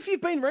 or if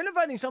you've been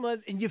renovating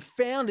something and you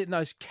found it in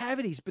those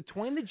cavities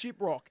between the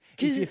gyp-rock,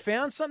 if you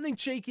found something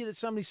cheeky that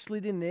somebody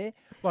slid in there,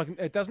 like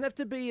it doesn't have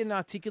to be an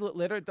articulate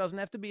letter, it doesn't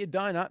have to be a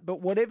donut,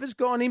 but whatever's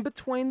gone in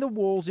between the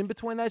walls, in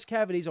between those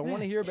cavities, I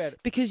want to hear about it.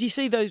 Because you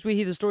see we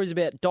hear the stories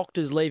about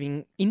doctors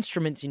leaving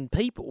instruments in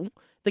people.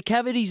 The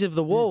cavities of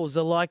the walls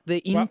are like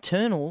the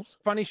internals.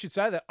 Funny you should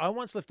say that. I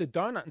once left a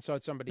donut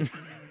inside somebody.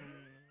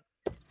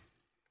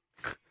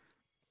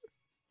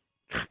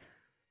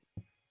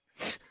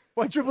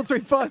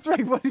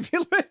 1-333-53. What have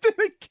you left in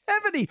a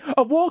cavity?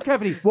 A wall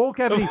cavity. Wall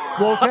cavity.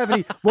 Wall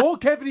cavity. Wall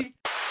cavity.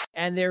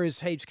 And there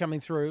is heaps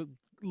coming through.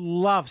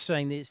 Love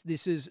seeing this.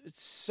 This is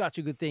such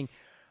a good thing.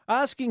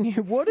 Asking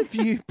you, what if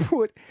you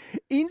put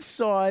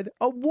inside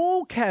a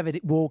wall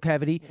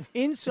cavity?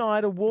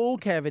 Inside a wall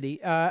cavity.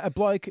 A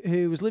bloke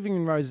who was living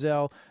in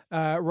Roselle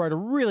wrote a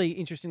really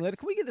interesting letter.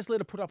 Can we get this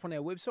letter put up on our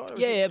website?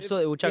 Yeah,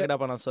 absolutely. We'll chuck it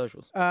up on our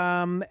socials.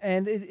 And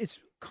it's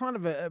kind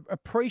of a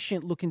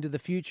prescient look into the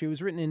future. It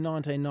was written in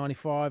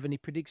 1995, and he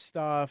predicts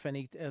stuff, and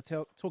he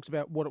talks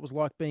about what it was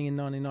like being in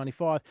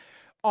 1995.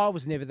 I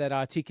was never that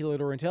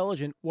articulate or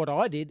intelligent. What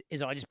I did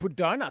is I just put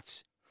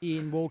donuts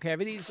in wall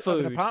cavities of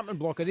an apartment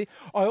block.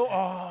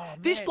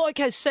 This bloke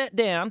has sat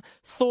down,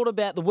 thought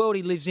about the world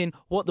he lives in,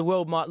 what the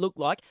world might look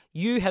like.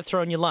 You have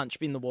thrown your lunch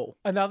in the wall.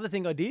 Another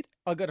thing I did,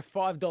 I got a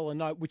 $5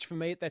 note, which for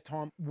me at that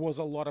time was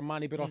a lot of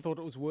money, but I thought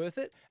it was worth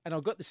it. And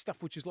I got this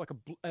stuff, which is like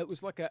it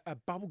was like a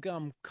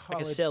bubblegum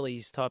coloured... Like a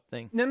Sellies type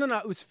thing. No.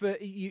 It was for,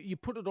 you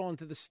put it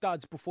onto the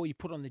studs before you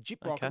put on the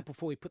gyp-rock, and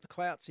before you put the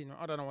clouts in.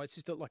 I don't know, it's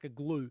just like a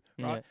glue,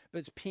 right? Yeah. But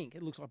it's pink.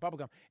 It looks like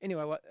bubblegum.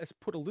 Anyway, let's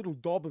put a little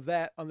daub of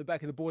that on the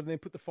back of the board and then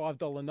put the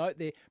 $5 note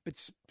there,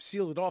 but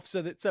seal it off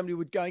so that somebody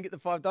would go and get the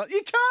 $5.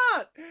 You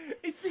can't!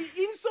 It's the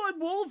inside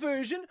wall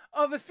version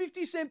of a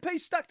 50-cent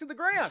piece stuck to the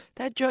ground.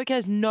 That joke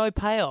has no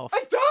payoff.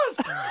 It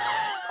does!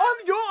 I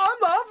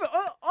love it.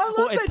 I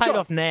love that it's paid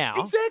off now.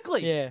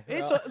 Exactly. Yeah.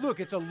 It's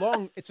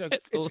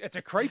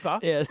a creeper.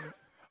 Yeah.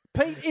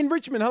 Pete in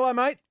Richmond. Hello,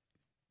 mate.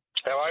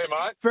 How are you,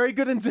 mate? Very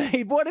good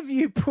indeed. What have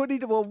you put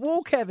into a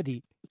wall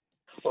cavity?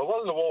 Well, it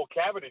wasn't a wall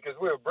cavity because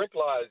we were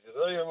bricklayers, you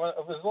see. It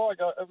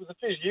was a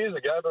few years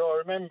ago, but I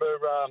remember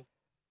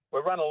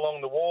we ran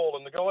along the wall,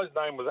 and the guy's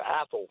name was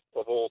Athel,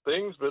 of all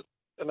things,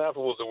 and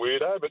Athel was a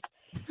weirdo. But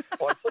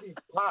I put his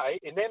pay.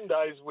 In them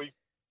days, we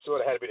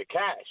sort of had a bit of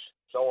cash.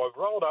 So I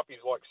rolled up his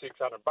like $600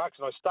 and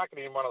I stuck it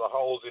in one of the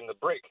holes in the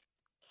brick.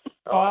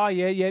 Right? Oh,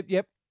 yeah,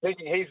 yep.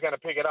 Thinking he's going to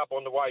pick it up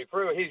on the way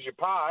through. Here's your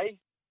pay,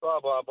 blah,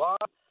 blah, blah.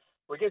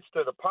 We gets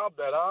to the pub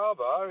that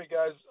arvo. He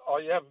goes, oh,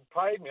 you haven't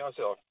paid me. I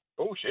said, oh,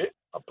 bullshit.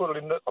 I put it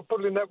in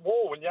that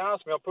wall. When you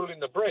asked me, I put it in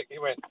the brick. He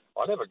went,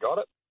 I never got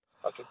it.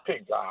 I said,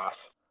 pig's ass.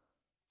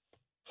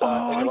 So,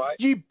 anyway,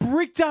 you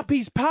bricked up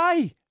his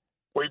pay.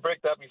 We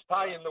bricked up his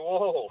pay in the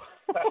wall.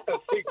 $600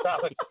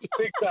 something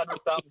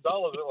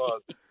it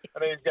was.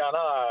 And he's going,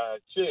 oh,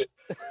 shit.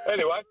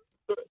 Anyway,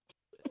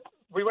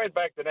 we went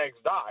back the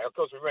next day. Of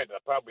course, we went to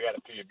the pub. We had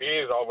a few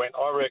beers. I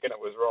reckon it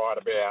was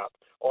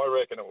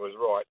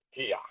right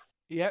here.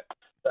 Yep.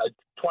 So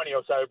 20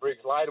 or so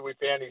bricks later, we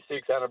found his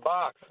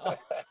 $600.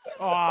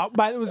 Oh,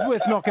 mate, it was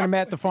worth knocking him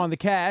out to find the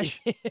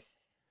cash.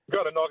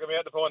 Got to knock him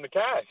out to find the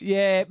cash.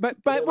 Yeah, but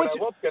what's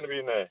going to be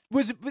in there?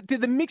 Did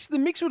the mix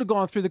would have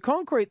gone through the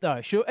concrete though?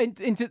 Sure,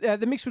 into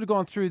the mix would have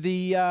gone through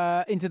the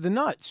into the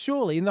nuts,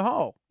 surely in the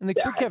hole in the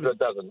brick cavity. It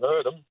doesn't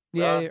hurt them.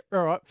 Yeah,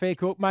 all right, fair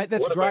cool, mate.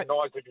 That's great. Would have been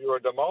nice if you were a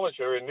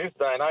demolisher in this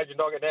day and age. You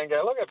knock it down and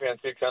go, look, I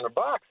found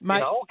 $600 mate,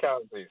 in all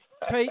currencies.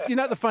 Pete, you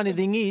know the funny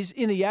thing is,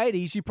 in the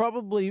 80s, you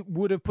probably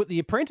would have put The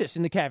Apprentice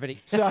in the cavity.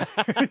 So, well,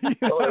 if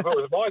it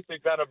was my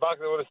 $600,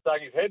 I would have stuck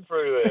his head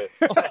through there.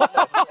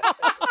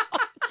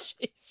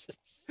 Jesus.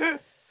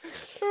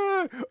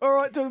 All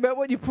right, talking about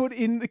what you put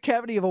in the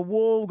cavity of a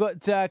wall. We've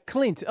got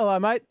Clint. Hello,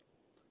 mate.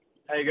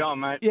 How you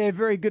going, mate? Yeah,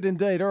 very good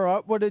indeed. All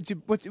right, what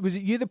was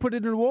it? You that put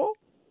it in the wall?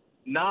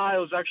 No, it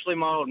was actually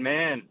my old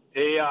man.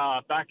 He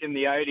back in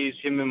the 80s,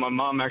 him and my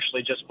mum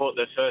actually just bought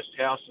their first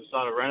house and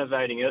started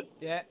renovating it.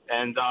 Yeah.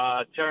 And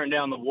tearing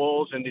down the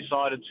walls and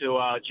decided to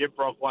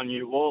gyp-rock one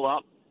new wall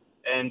up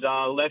and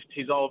left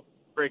his old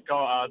brick,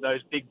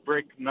 those big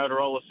brick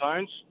Motorola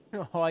phones.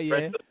 Oh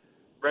yeah.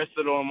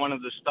 Rested on one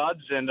of the studs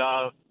and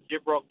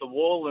gyp-rocked the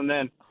wall, and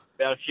then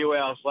about a few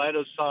hours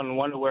later, started to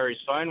wonder where his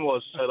phone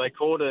was. So they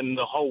called it, and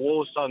the whole wall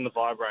was starting to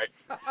vibrate.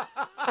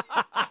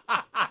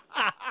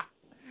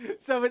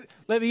 So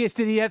let me guess,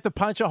 did he have to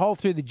punch a hole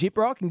through the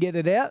gyp-rock and get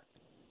it out?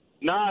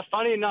 Nah,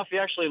 funny enough, he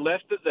actually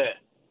left it there.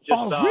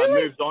 Just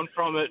really? Moved on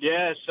from it,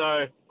 yeah.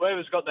 So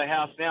whoever's got the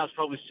house now has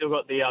probably still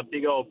got the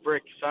big old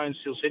brick phone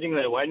still sitting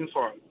there waiting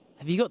for him.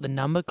 Have you got the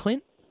number,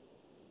 Clint?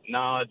 No,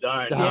 I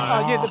don't.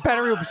 Yeah, the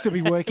battery will still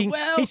be working.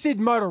 Well- He said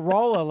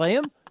Motorola,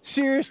 Liam.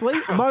 Seriously?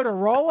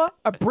 Motorola?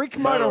 A brick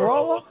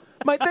Motorola?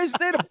 Mate,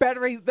 they had a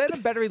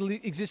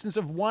battery existence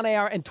of 1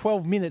 hour and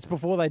 12 minutes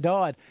before they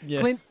died. Yeah.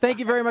 Clint, thank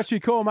you very much for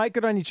your call, mate.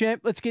 Good on you,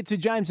 champ. Let's get to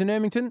James in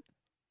Ermington.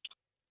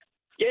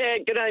 Yeah,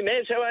 g'day,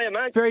 Maz. How are you,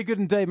 mate? Very good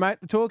indeed, mate.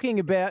 We're talking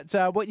about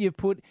what you've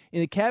put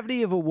in the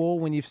cavity of a wall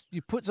when you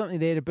put something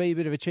there to be a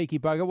bit of a cheeky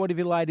bugger. What have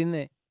you laid in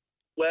there?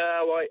 Well,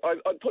 I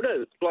put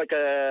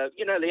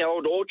the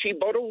old Orchie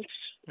bottles.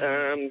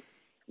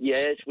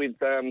 Yes, with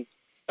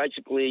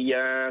basically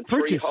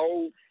Fruit 3 juice.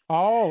 holes.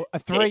 Oh, a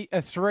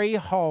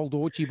three-hole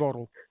Orchie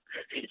bottle.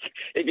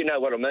 If you know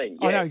what I mean.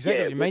 I know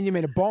exactly what you mean. You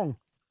mean a bong.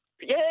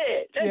 Yeah,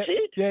 that's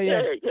it.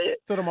 Yeah.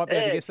 Thought I might be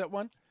able to guess that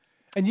one.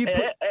 And you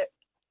put...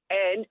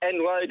 And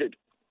loaded.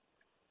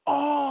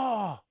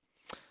 Oh!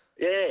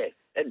 Yeah,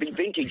 it'd be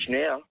vintage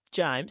now.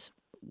 James,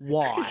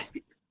 why?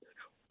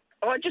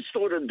 I just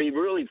thought it'd be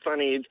really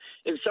funny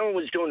if someone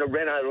was doing a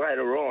reno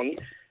later on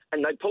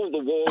and they pulled the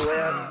wall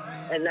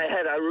out and they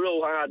had a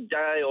real hard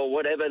day or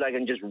whatever, they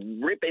can just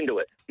rip into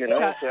it, you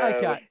know?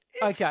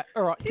 Okay,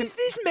 all right. Is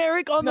this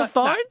Merrick on the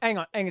phone? No, hang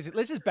on.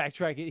 Let's just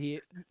backtrack it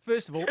here.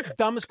 First of all,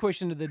 dumbest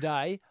question of the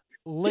day.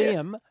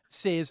 Liam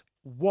says,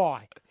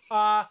 why?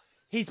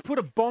 He's put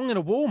a bong in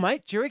a wall,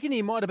 mate. Do you reckon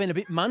he might have been a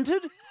bit munted?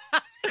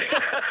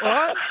 All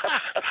right?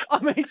 I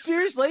mean,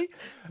 seriously.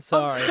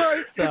 Sorry.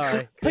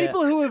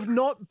 People who have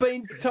not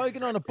been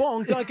token on a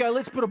bong don't go,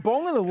 let's put a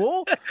bong in the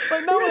wall.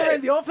 Like, no one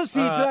around the office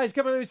here today has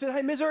come in and said,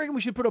 hey, Mez, I reckon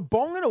we should put a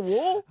bong in a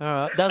wall. All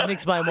right. Doesn't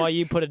explain why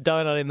you put a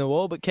donut in the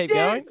wall, but keep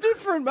going.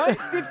 Different, mate.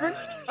 Different.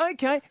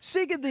 Okay.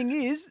 Second thing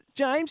is,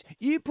 James,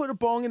 you put a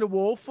bong in a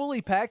wall,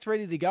 fully packed,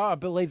 ready to go. I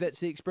believe that's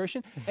the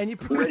expression. And you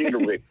put Ready to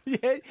rip.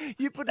 Yeah,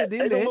 you put it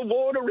in And there. all the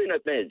water in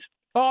it, Mez.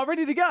 Oh,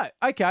 ready to go.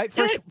 Okay.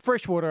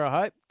 Fresh water,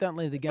 I hope. Don't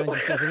leave the gungy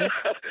stuff in there.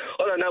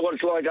 I don't know what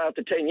it's like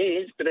after 10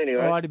 years, but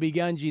anyway. Oh, to be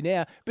gungy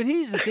now. But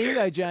here's the thing,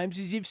 though, James,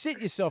 is you've set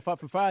yourself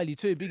up for failure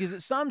too, because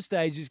at some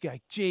stage you just go,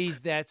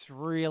 geez, that's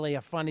really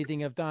a funny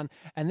thing I've done.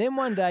 And then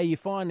one day you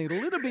find it a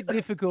little bit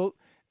difficult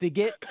to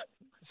get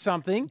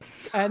something,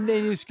 and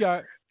then you just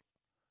go,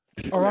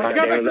 all right, I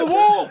go back to the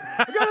wall.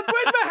 Where's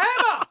my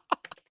hammer?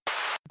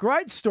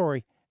 Great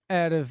story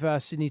out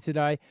of Sydney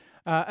today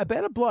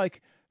about a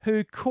bloke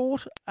who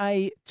caught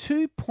a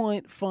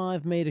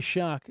 2.5 metre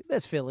shark.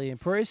 That's fairly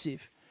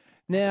impressive.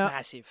 Now, That's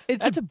massive.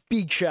 That's a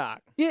big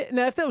shark. Yeah,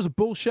 now if that was a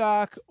bull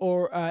shark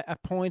or a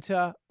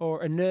pointer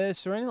or a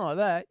nurse or anything like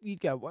that, you'd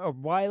go, well, a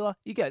whaler,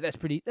 you go, that's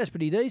pretty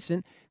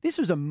decent. This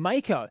was a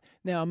Mako.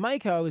 Now, a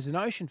Mako is an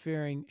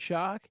ocean-faring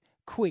shark,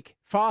 quick,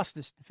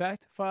 fastest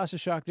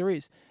shark there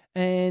is,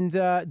 and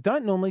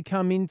don't normally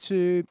come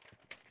into...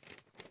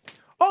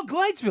 Oh,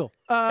 Gladesville.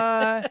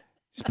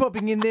 Just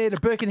popping in there to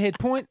Birkenhead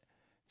Point,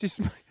 just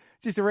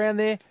around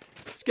there,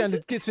 just going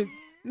to get some...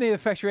 near the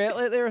factory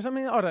outlet there or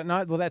something. I don't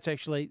know. Well, that's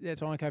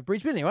Iron Cove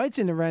Bridge. But anyway, it's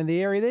in around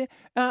the area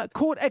there.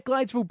 Caught at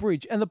Gladesville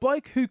Bridge. And the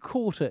bloke who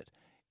caught it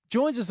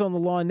joins us on the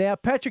line now.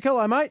 Patrick,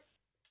 hello, mate.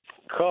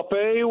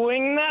 Copy,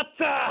 wing nutter.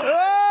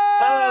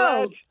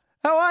 Oh!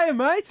 How are you,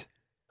 mate?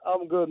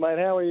 I'm good, mate.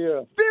 How are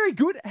you? Very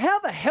good. How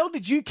the hell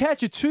did you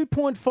catch a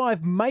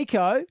 2.5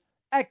 Mako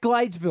at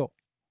Gladesville?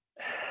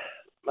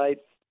 Mate,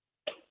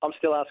 I'm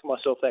still asking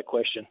myself that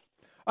question.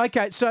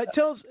 Okay, so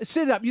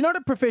set it up. You're not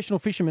a professional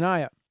fisherman, are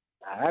you?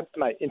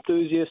 Mate,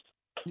 enthusiast.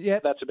 Yeah,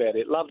 that's about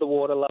it. Love the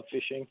water, love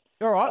fishing.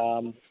 All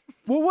right.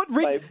 Well, what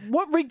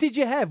rig did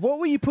you have? What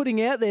were you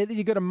putting out there that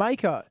you got a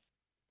Mako?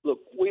 Look,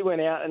 we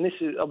went out, and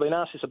I've been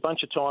asked this a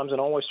bunch of times,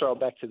 and I always throw it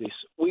back to this.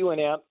 We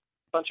went out,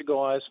 a bunch of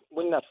guys,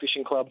 Winged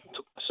Fishing Club,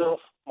 took myself,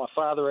 my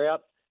father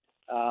out.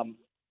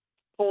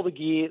 All the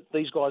gear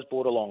these guys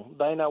brought along.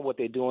 They know what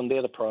they're doing.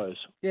 They're the pros.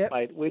 Yeah,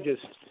 mate. I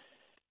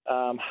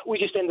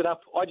just ended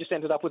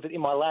up with it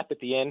in my lap at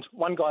the end.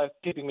 One guy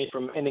keeping me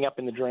from ending up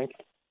in the drink.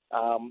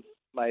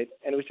 Mate,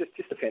 and it was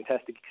just a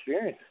fantastic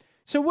experience.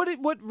 So what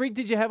rig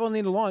did you have on the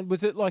end of the line?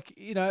 Was it like,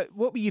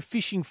 what were you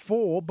fishing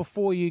for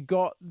before you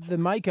got the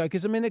Mako?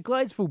 Because, I mean, at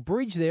Gladesville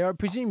Bridge there, I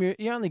presume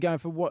you're only going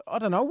for what? I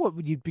don't know, what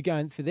would you be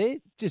going for there?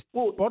 Just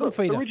bottom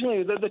feeder?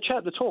 Originally,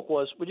 the talk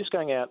was we're just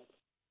going out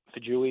for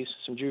dewies,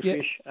 some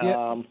jewfish.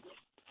 Yep.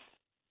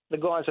 The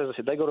guys, as I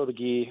said, they got all the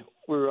gear.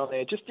 We were on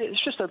there.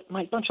 It's just a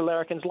bunch of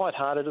larrikins,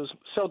 lighthearted. It was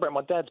celebrating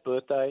my dad's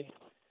birthday.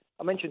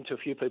 I mentioned to a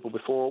few people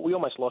before, we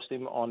almost lost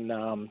him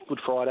on Good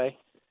Friday.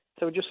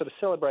 So we're just sort of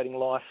celebrating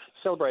life,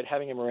 celebrate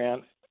having him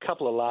around, a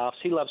couple of laughs.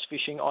 He loves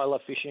fishing, I love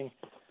fishing.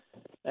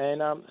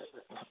 And,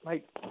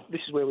 mate,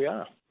 this is where we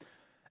are.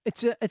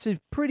 It's a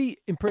pretty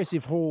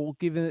impressive haul,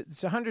 given that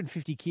it's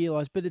 150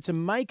 kilos, but it's a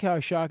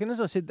Mako shark. And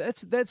as I said,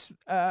 that's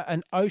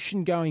an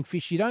ocean-going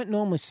fish. You don't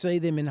normally see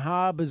them in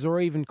harbours or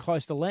even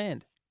close to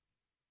land.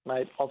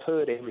 Mate, I've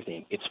heard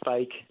everything. It's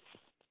fake.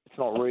 It's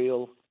not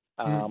real.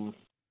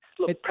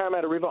 Look,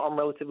 Parramatta River I'm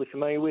relatively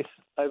familiar with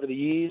over the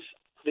years.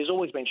 there's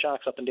always been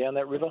sharks up and down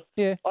that river.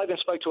 Yeah. I even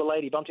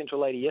bumped into a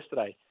lady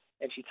yesterday,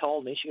 and she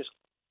told me, she goes,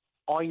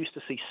 I used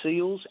to see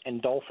seals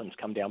and dolphins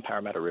come down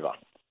Parramatta River.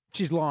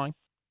 She's lying.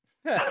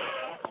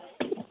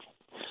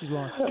 She's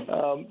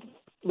lying.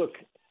 Look,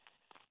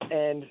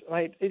 and,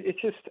 mate,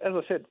 it's just, as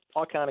I said,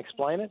 I can't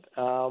explain it.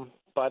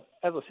 But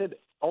as I said,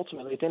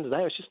 ultimately, at the end of the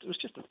day, it was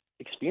just an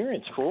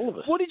experience for all of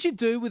us. What did you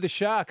do with the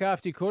shark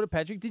after you caught it,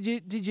 Patrick? Did you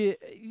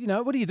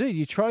what do you do? Did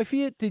you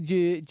trophy it? Did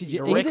you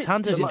eat Rex it?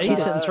 Hunters, you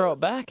kiss it and throw it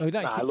back?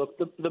 Look,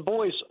 the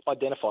boys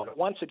identified it.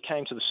 Once it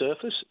came to the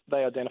surface,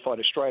 they identified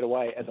it straight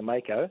away as a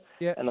Mako,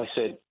 and they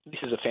said, this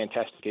is a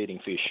fantastic eating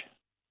fish.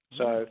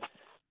 So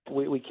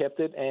we kept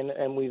it,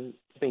 and we've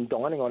been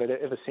dining on it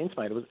ever since,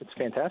 mate. It's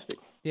fantastic.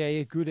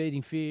 Yeah, good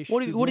eating fish. How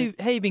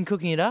have you been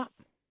cooking it up?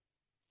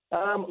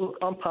 Look,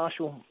 I'm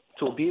partial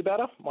to a beer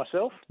batter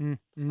myself.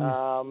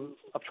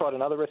 I've tried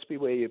another recipe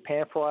where you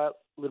pan fry it,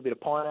 a little bit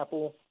of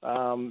pineapple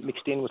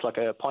mixed in with like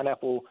a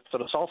pineapple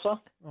sort of salsa.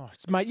 Oh,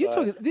 mate, you're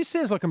talking. This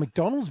sounds like a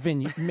McDonald's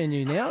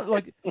menu now.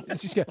 Like,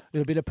 let's just go a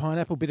little bit of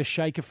pineapple, a bit of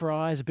shaker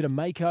fries, a bit of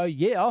Mako.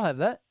 Yeah, I'll have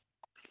that.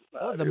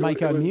 I'll have the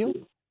Mako meal.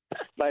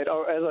 Mate,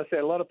 as I said,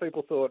 a lot of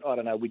people thought, I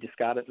don't know, we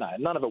discarded it. No,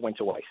 none of it went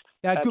to waste.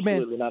 Yeah, good man.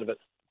 Absolutely none of it.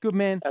 Good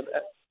man. As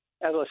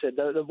I said,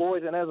 the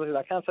boys, and as I said,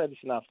 I can't say this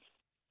enough,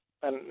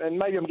 and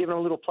maybe I'm giving a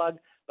little plug,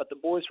 but the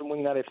boys from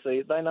Wingnut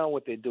FC, they know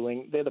what they're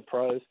doing. They're the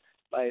pros,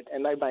 mate,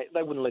 and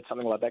they wouldn't let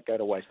something like that go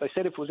to waste. They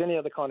said if it was any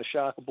other kind of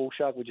shark, a bull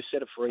shark, we'd just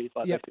set it free.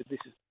 But they said, this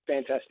is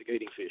fantastic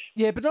eating fish.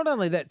 Yeah, but not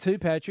only that too,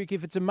 Patrick.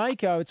 If it's a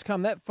Mako, it's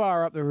come that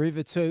far up the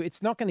river too.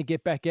 It's not going to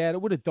get back out.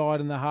 It would have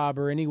died in the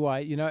harbour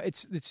anyway. You know,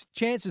 it's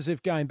chances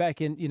of going back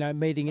and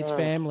meeting its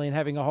family and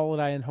having a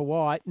holiday in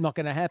Hawaii not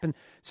going to happen.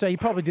 So you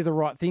probably did the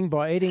right thing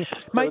by eating,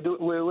 mate.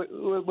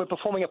 We're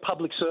performing a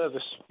public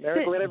service,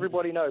 Merrick. Let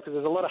everybody know because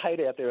there's a lot of hate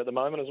out there at the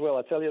moment as well.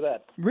 I tell you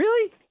that.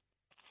 Really?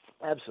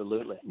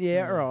 Absolutely.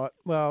 Yeah, all right.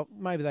 Well,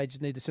 maybe they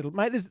just need to settle.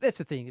 Mate, that's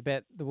the thing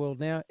about the world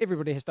now.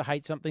 Everybody has to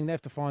hate something. They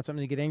have to find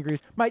something to get angry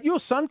with. Mate,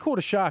 your son caught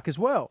a shark as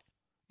well.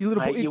 Your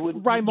little boy,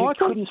 Ray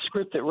Michael? You couldn't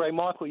script it, Ray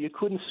Michael. You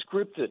couldn't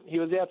script it. He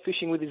was out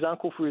fishing with his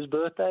uncle for his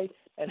birthday,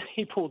 and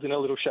he pulled in a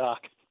little shark.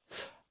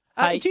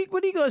 Hey,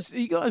 what are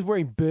you guys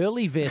wearing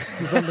burley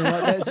vests or something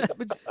like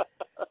that?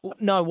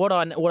 No, what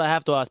I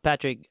have to ask,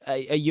 Patrick, are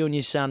you and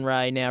your son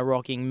Ray now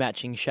rocking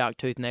matching shark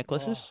tooth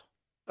necklaces?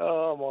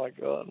 Oh, my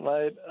God,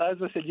 mate. As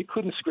I said, you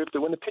couldn't script it.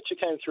 When the picture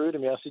came through to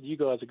me, I said, you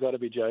guys have got to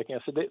be joking. I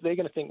said, they're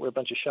going to think we're a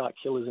bunch of shark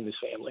killers in this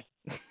family.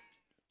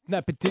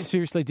 No, but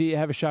seriously, do you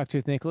have a shark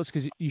tooth necklace?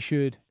 Because you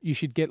should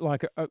get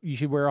like you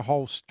should wear a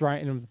whole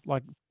strand,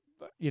 like,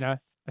 a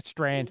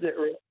strand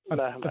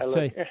of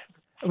teeth.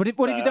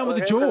 What have you done with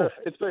the jaw?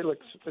 It's been, look,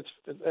 as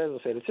I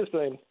said, it's just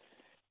been,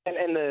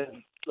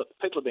 look,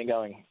 people have been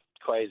going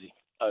crazy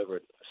over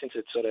it since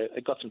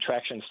it got some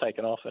traction, it's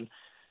taken off, and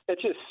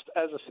it's just,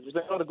 as I said, there's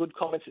been a lot of good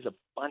comments. There's a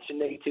bunch of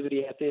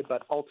negativity out there,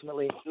 but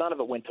ultimately, none of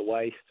it went to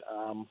waste.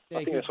 I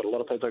think that's what a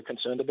lot of people are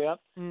concerned about.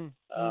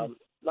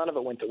 None of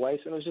it went to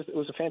waste, and it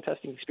was a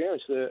fantastic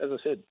experience. As I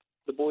said,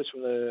 the boys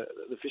from the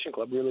fishing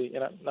club really,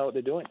 know what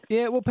they're doing.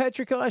 Yeah, well,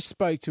 Patrick, I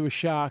spoke to a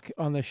shark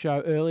on the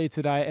show earlier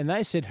today, and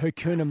they said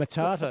Hakuna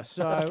Matata.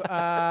 So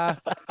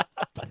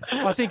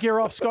I think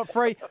you're off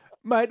scot-free.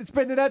 Mate, it's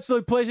been an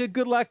absolute pleasure.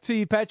 Good luck to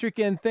you, Patrick,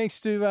 and thanks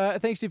to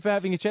you for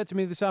having a chat to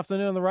me this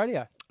afternoon on the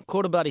radio.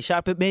 Caught a bloody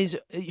shark, but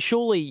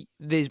surely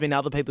there's been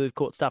other people who've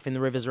caught stuff in the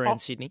rivers around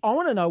Sydney. I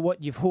want to know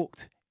what you've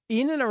hooked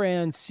in and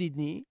around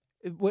Sydney,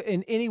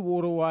 in any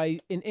waterway,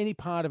 in any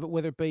part of it,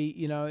 whether it be,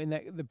 in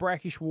the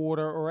brackish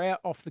water or out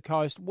off the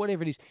coast,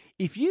 whatever it is.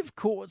 If you've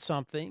caught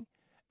something,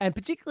 and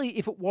particularly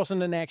if it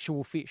wasn't an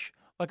actual fish,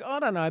 like,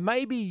 I don't know,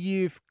 maybe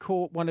you've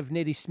caught one of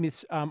Nettie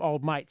Smith's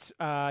old mates.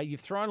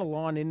 You've thrown a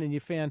line in and you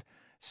found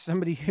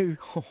somebody who,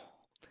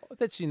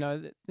 that's,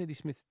 Nettie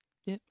Smith.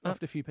 Yeah,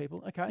 after a few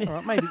people. Okay,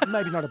 all right.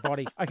 Maybe not a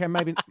body. Okay,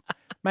 maybe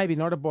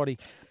not a body.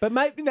 But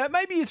maybe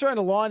you've thrown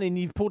a line and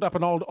you've pulled up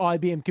an old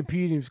IBM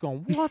computer and you've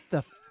gone, what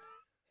the?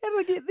 How did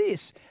I get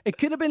this? It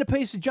could have been a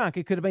piece of junk.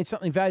 It could have been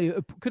something valuable.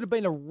 It could have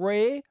been a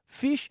rare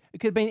fish. It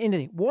could have been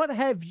anything. What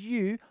have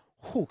you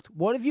hooked?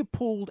 What have you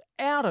pulled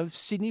out of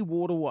Sydney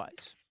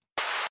waterways?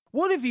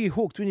 What have you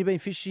hooked when you've been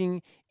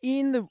fishing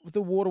in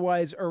the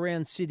waterways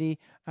around Sydney?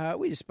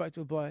 We just spoke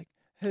to a bloke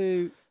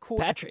who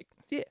caught Patrick.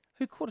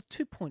 Who caught a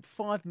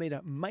 2.5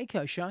 metre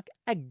Mako shark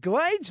at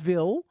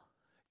Gladesville.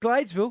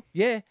 Gladesville,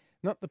 yeah,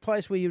 not the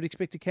place where you would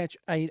expect to catch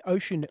an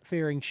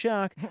ocean-faring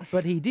shark,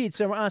 but he did.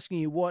 So we're asking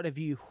you, what have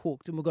you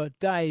hooked? And we've got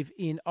Dave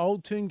in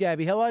Old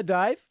Toongabbie. Hello,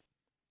 Dave.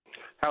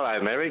 Hello,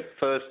 Merrick.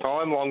 First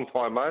time, long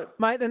time, mate.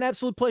 Mate, an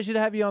absolute pleasure to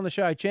have you on the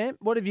show, champ.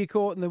 What have you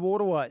caught in the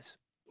waterways?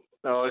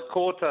 I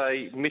caught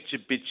a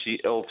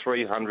Mitsubishi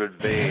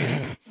L300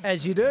 van.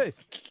 As you do.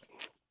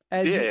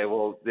 That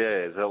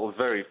was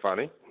very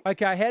funny.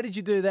 Okay, how did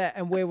you do that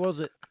and where was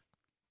it?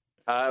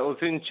 It was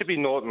in Chippy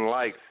Norton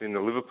Lakes in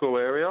the Liverpool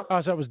area. Oh,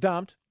 so it was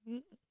dumped?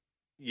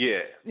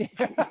 Yeah.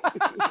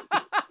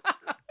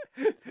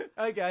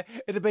 Okay,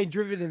 it had been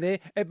driven in there.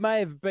 It may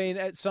have been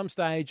at some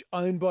stage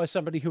owned by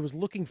somebody who was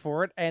looking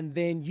for it and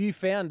then you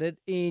found it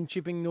in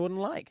Chipping Norton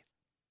Lake.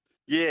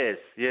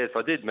 Yes,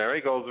 I did,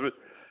 Merrick.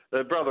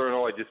 The brother and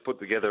I just put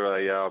together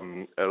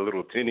a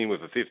little tinny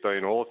with a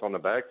 15 horse on the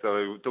back,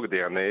 so we took it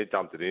down there,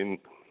 dumped it in,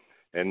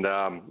 and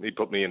he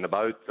put me in the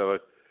boat. So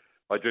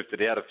I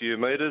drifted out a few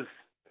metres,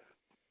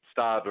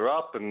 started her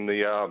up, and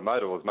the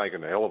motor was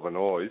making a hell of a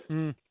noise.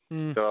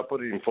 So I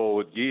put it in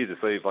forward gear to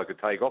see if I could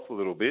take off a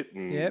little bit,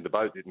 and the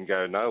boat didn't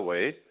go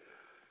nowhere.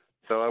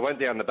 So I went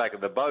down the back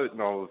of the boat,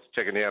 and I was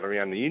checking out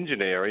around the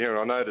engine area, and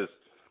I noticed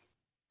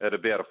at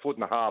about 1.5 foot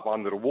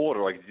under the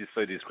water, I could just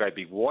see this great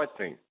big white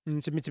thing.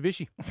 It's a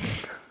Mitsubishi.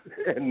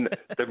 And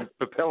the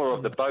propeller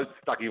of the boat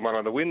stuck in one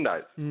of the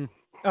windows. Oh,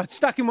 it's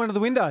stuck in one of the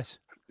windows?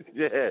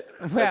 Yeah.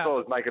 That's what I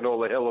was making all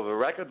the hell of a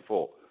racket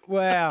for.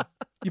 Wow.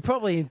 You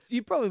probably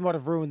might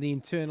have ruined the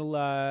internal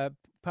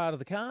part of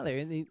the car there,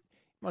 and you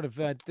might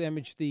have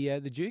damaged the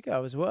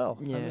Juco as well.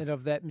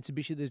 Of that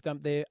Mitsubishi that's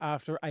dumped there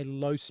after a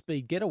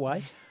low-speed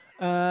getaway.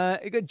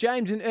 You got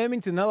James in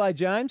Ermington. Hello,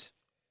 James.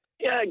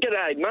 Yeah,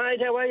 g'day, mate.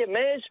 How are you,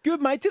 Maz?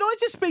 Good, mate. Did I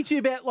just speak to you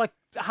about like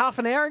half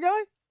an hour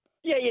ago?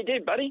 Yeah, you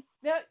did, buddy.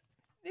 Now,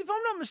 if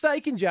I'm not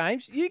mistaken,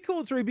 James, you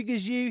called through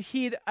because you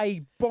hid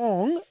a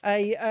bong,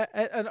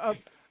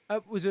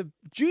 was a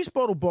juice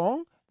bottle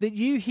bong that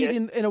you hid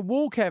in a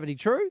wall cavity.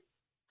 True?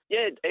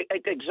 Yeah,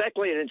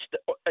 exactly. And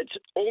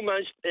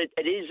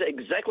it is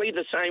exactly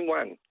the same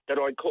one that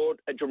I caught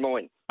at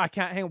Drummoyne. I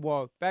can't hang on.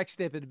 Whoa,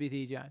 backstep it a bit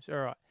here, James. All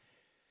right.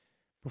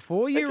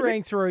 Before you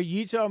rang through,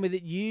 you told me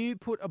that you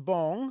put a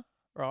bong,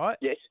 right?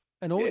 Yes.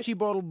 An orgy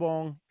bottle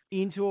bong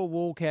into a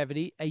wall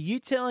cavity. Are you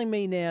telling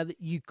me now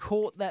that you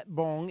caught that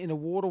bong in a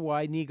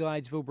waterway near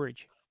Gladesville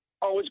Bridge?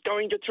 I was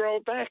going to throw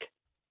it back.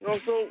 And I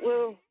thought,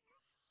 well,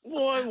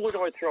 why would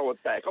I throw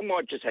it back? I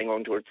might just hang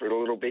on to it for a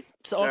little bit.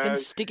 So I can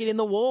stick it in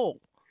the wall.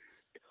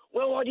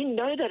 Well, I didn't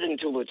know that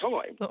until the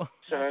time. Oh,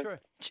 so, true.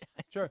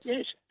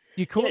 Yes.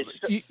 You caught,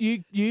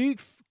 you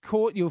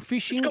caught your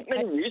fishing. It's got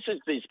many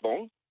uses, this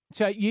bong.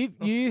 So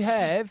you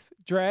have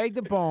dragged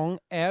the bong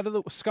out of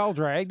the skull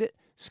dragged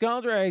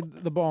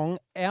the bong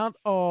out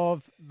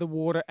of the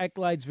water at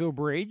Gladesville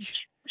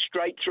Bridge.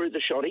 Straight through the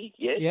shoddy,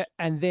 yes. Yeah,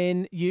 and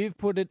then you've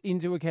put it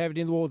into a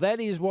cavity in the wall.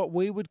 That is what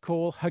we would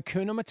call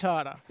Hakuna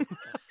Matata.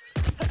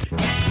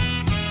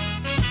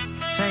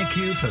 Thank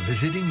you for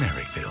visiting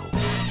Merrickville.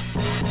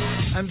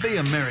 And be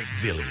a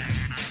Merrickvillian.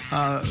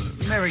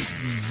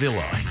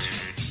 Merrickvilleite.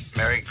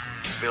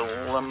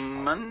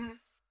 Merrickvilleman?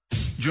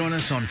 Join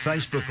us on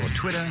Facebook or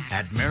Twitter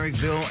at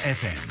Merrickville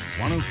FM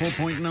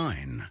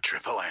 104.9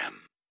 Triple